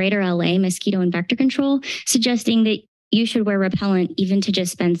from Greater LA Mosquito and Vector Control, suggesting that you should wear repellent even to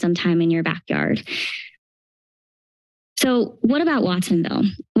just spend some time in your backyard. So what about Watsonville?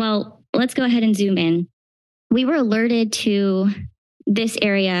 Well, let's go ahead and zoom in. We were alerted to this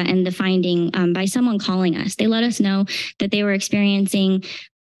area and the finding by someone calling us. They let us know that they were experiencing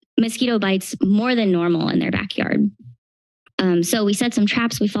mosquito bites more than normal in their backyard. So we set some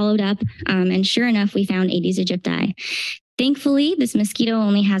traps, we followed up, and sure enough, we found Aedes aegypti. Thankfully, this mosquito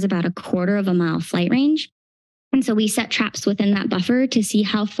only has about 1/4 of a mile flight range. And so we set traps within that buffer to see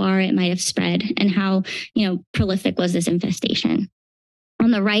how far it might have spread and how, prolific was this infestation.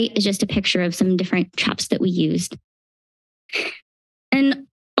 On the right is just a picture of some different traps that we used. And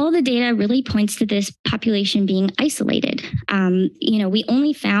all the data really points to this population being isolated. We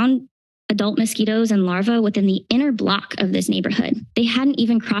only found adult mosquitoes and larvae within the inner block of this neighborhood. They hadn't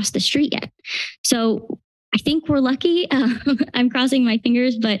even crossed the street yet. So I think we're lucky. I'm crossing my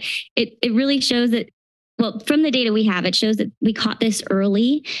fingers, but it really shows that, well, from the data we have, it shows that we caught this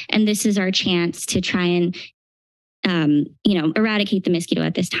early, and this is our chance to try and, eradicate the mosquito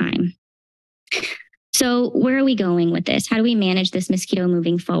at this time. So where are we going with this? How do we manage this mosquito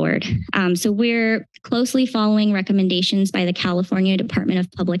moving forward? So we're closely following recommendations by the California Department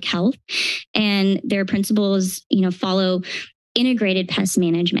of Public Health, and their principles, follow integrated pest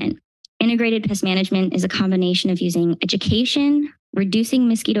management. Integrated pest management is a combination of using education, reducing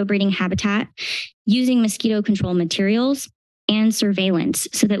mosquito breeding habitat, using mosquito control materials, and surveillance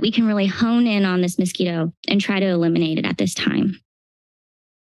so that we can really hone in on this mosquito and try to eliminate it at this time.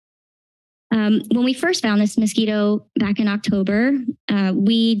 When we first found this mosquito back in October,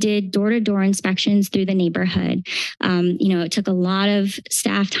 we did door-to-door inspections through the neighborhood. It took a lot of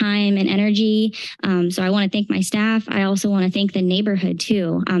staff time and energy. So I want to thank my staff. I also want to thank the neighborhood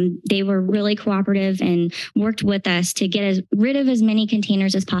too. They were really cooperative and worked with us to get rid of as many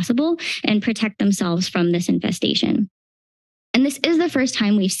containers as possible and protect themselves from this infestation. And this is the first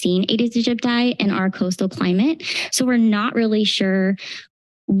time we've seen Aedes aegypti in our coastal climate. So we're not really sure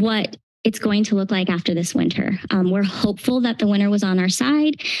what it's going to look like after this winter. We're hopeful that the winter was on our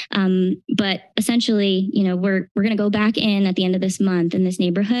side, but essentially, we're going to go back in at the end of this month in this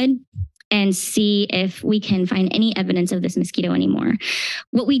neighborhood and see if we can find any evidence of this mosquito anymore.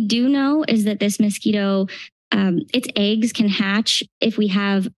 What we do know is that this mosquito, its eggs can hatch if we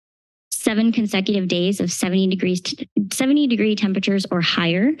have 7 consecutive days of 70 degree temperatures or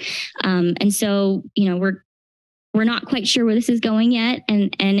higher. And so, we're not quite sure where this is going yet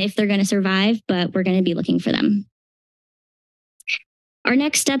and if they're going to survive, but we're going to be looking for them. Our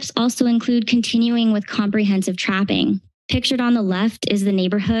next steps also include continuing with comprehensive trapping. Pictured on the left is the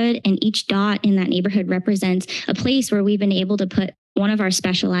neighborhood, and each dot in that neighborhood represents a place where we've been able to put one of our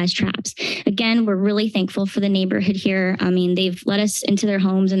specialized traps. Again, we're really thankful for the neighborhood here. They've let us into their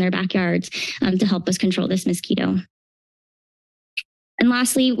homes and their backyards to help us control this mosquito. And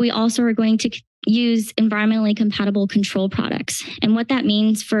lastly, we also are going to use environmentally compatible control products. And what that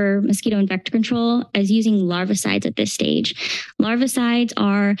means for mosquito and vector control is using larvicides at this stage. Larvicides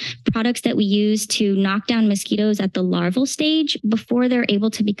are products that we use to knock down mosquitoes at the larval stage before they're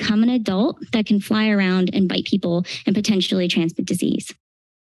able to become an adult that can fly around and bite people and potentially transmit disease.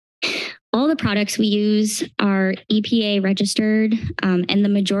 All the products we use are EPA registered, and the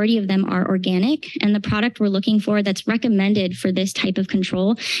majority of them are organic. And the product we're looking for that's recommended for this type of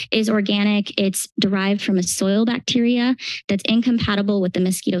control is organic. It's derived from a soil bacteria that's incompatible with the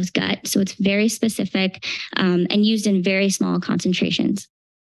mosquito's gut. So it's very specific and used in very small concentrations.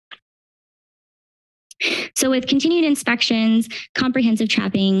 So with continued inspections, comprehensive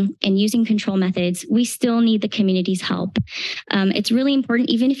trapping, and using control methods, we still need the community's help. It's really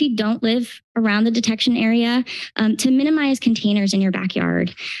important, even if you don't live around the detection area, to minimize containers in your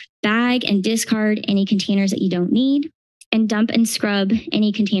backyard. Bag and discard any containers that you don't need, and dump and scrub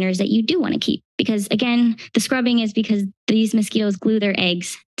any containers that you do want to keep. Because again, the scrubbing is because these mosquitoes glue their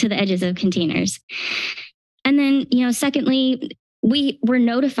eggs to the edges of containers. And then, secondly, we were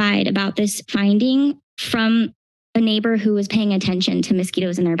notified about this finding from a neighbor who was paying attention to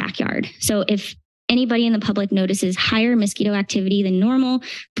mosquitoes in their backyard. So if anybody in the public notices higher mosquito activity than normal,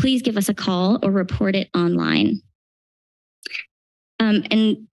 please give us a call or report it online.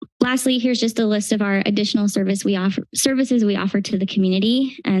 And lastly, here's just a list of our additional services we offer to the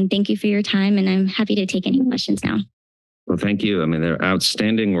community. And thank you for your time. And I'm happy to take any questions now. Well, thank you. They're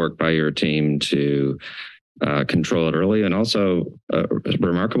outstanding work by your team to control it early, and also a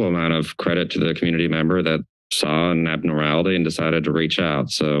remarkable amount of credit to the community member that saw an abnormality and decided to reach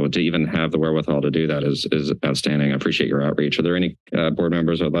out. So to even have the wherewithal to do that is outstanding. I appreciate your outreach. Are there any board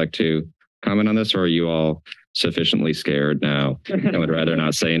members who would like to comment on this, or are you all sufficiently scared now and would rather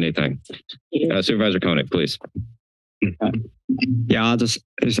not say anything? Supervisor Koenig, please. Yeah, I'll just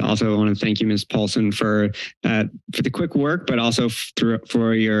also want to thank you, Ms. Paulson, for the quick work, but also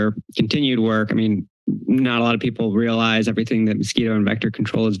for your continued work. Not a lot of people realize everything that mosquito and vector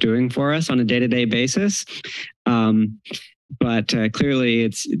control is doing for us on a day-to-day basis. But clearly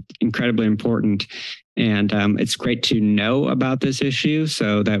it's incredibly important. And it's great to know about this issue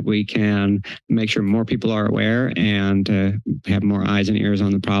so that we can make sure more people are aware and have more eyes and ears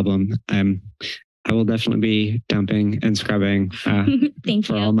on the problem. I will definitely be dumping and scrubbing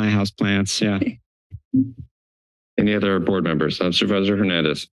for all my house plants. Yeah. Any other board members? Supervisor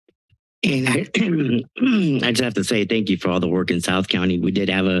Hernandez. And I just have to say thank you for all the work in South County. We did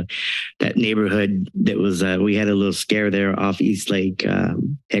have that neighborhood that was, we had a little scare there off East Lake,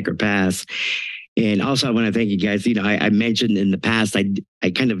 Hecker Pass. And also I want to thank you guys. I mentioned in the past, I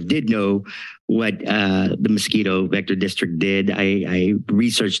kind of did know what the mosquito vector district did. I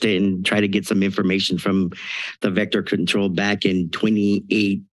researched it and tried to get some information from the vector control back in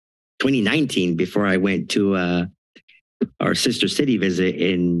 2019 before I went to our sister city visit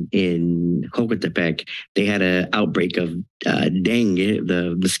in Jocotepec. They had an outbreak of dengue,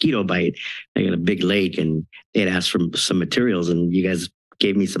 the mosquito bite. They got a big lake, and they had asked for some materials, and you guys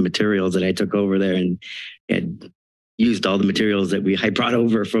gave me some materials that I took over there and had used all the materials that I brought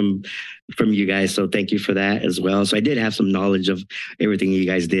over from you guys. So thank you for that as well. So I did have some knowledge of everything you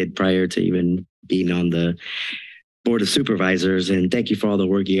guys did prior to even being on the Board of Supervisors, and thank you for all the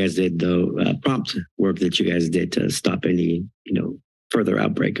work you guys did, the prompt work that you guys did to stop any, further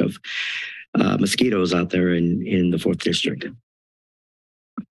outbreak of mosquitoes out there in the 4th District.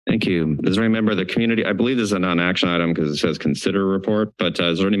 Thank you. Is there any member of the community? I believe this is a non-action item because it says consider report, but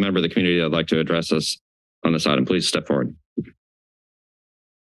is there any member of the community that would like to address us on this item? Please step forward.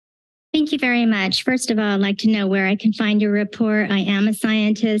 Thank you very much. First of all, I'd like to know where I can find your report. I am a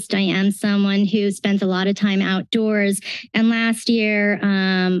scientist. I am someone who spends a lot of time outdoors. And last year,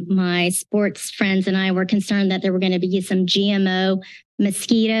 my sports friends and I were concerned that there were going to be some GMO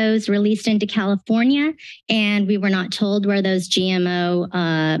mosquitoes released into California, and we were not told where those GMO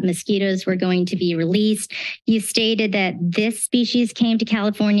mosquitoes were going to be released. You stated that this species came to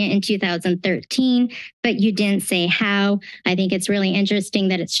California in 2013, but you didn't say how. I think it's really interesting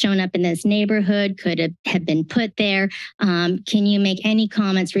that it's shown up in this neighborhood, could have been put there. Can you make any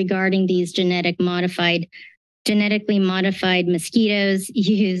comments regarding these genetically modified mosquitoes?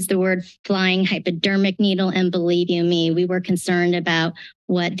 You use the word flying hypodermic needle, and believe you me, we were concerned about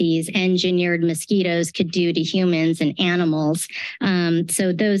what these engineered mosquitoes could do to humans and animals.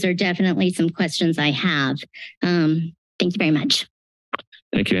 So those are definitely some questions I have. Thank you very much.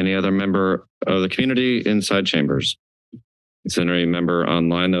 Thank you. Any other member of the community inside chambers? Is there any member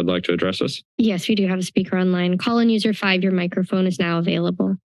online that would like to address us? Yes, we do have a speaker online. Call-in user 5, your microphone is now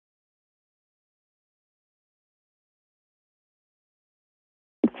available.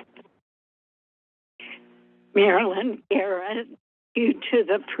 Marilyn Garrett, due to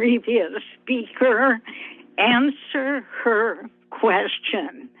the previous speaker, answer her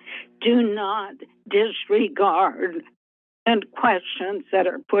question. Do not disregard and questions that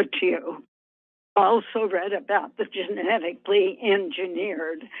are put to you. Also read about the genetically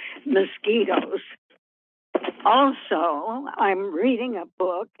engineered mosquitoes. Also, I'm reading a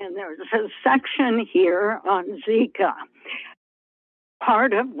book, and there's a section here on Zika.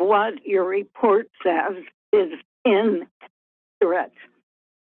 Part of what your report says is inaccurate,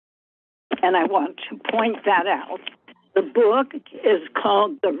 and I want to point that out. The book is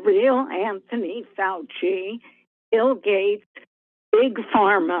called The Real Anthony Fauci, Bill Gates, Big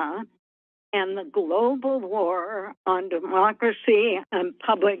Pharma, and the Global War on Democracy and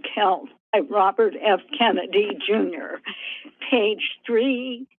Public Health by Robert F. Kennedy Jr. Page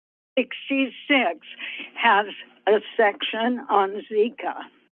 366 has a section on Zika.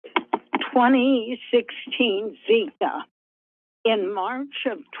 2016 Zika. In March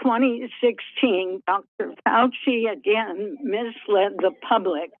of 2016, Dr. Fauci again misled the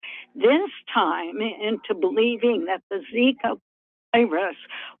public, this time into believing that the Zika virus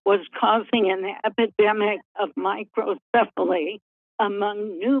was causing an epidemic of microcephaly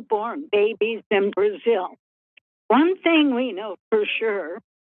among newborn babies in Brazil. One thing we know for sure,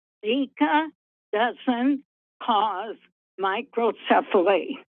 Zika doesn't cause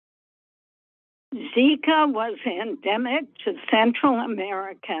microcephaly. Zika was endemic to Central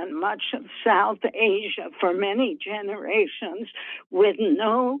America and much of South Asia for many generations with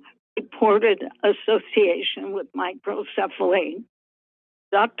no reported association with microcephaly.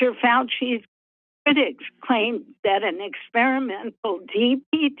 Dr. Fauci's critics claimed that an experimental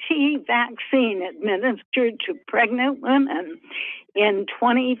DPT vaccine administered to pregnant women in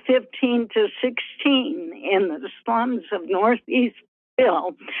 2015 to 16 in the slums of Northeast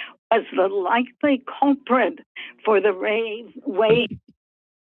Brazil was the likely culprit for the wave.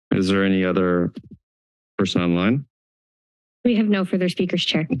 Is there any other person online? We have no further speakers,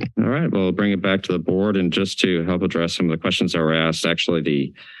 Chair. All right, we'll bring it back to the board, and just to help address some of the questions that were asked, actually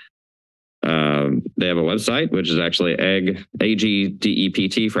they have a website, which is actually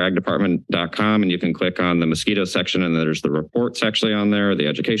agdept for agdepartment.com, and you can click on the mosquito section, and there's the reports actually on there. The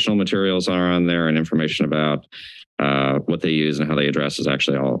educational materials are on there, and information about what they use and how they address is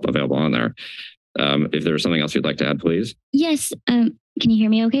actually all available on there. If there's something else you'd like to add, please. Yes. Can you hear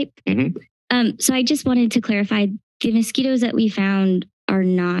me okay? Mm-hmm. So I just wanted to clarify, the mosquitoes that we found are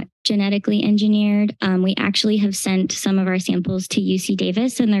not genetically engineered. We actually have sent some of our samples to UC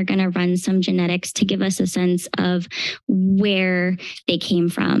Davis, and they're going to run some genetics to give us a sense of where they came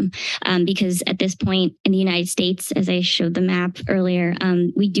from. Because at this point in the United States, as I showed the map earlier,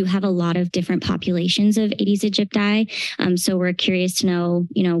 we do have a lot of different populations of Aedes aegypti. So we're curious to know,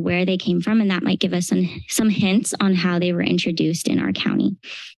 where they came from, and that might give us some hints on how they were introduced in our county.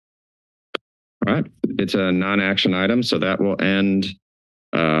 All right. It's a non-action item, so that will end.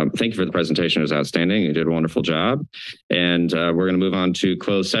 Thank you for the presentation. It was outstanding. You did a wonderful job. And we're going to move on to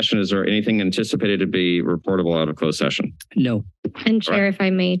closed session. Is there anything anticipated to be reportable out of closed session? No. And Chair, if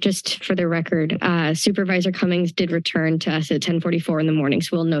I may, just for the record, Supervisor Cummings did return to us at 10:44 in the morning,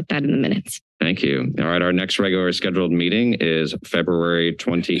 so we'll note that in the minutes. Thank you. All right. Our next regular scheduled meeting is February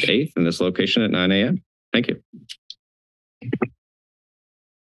 28th in this location at 9 a.m. Thank you.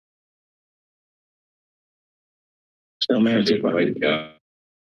 No, Mayor,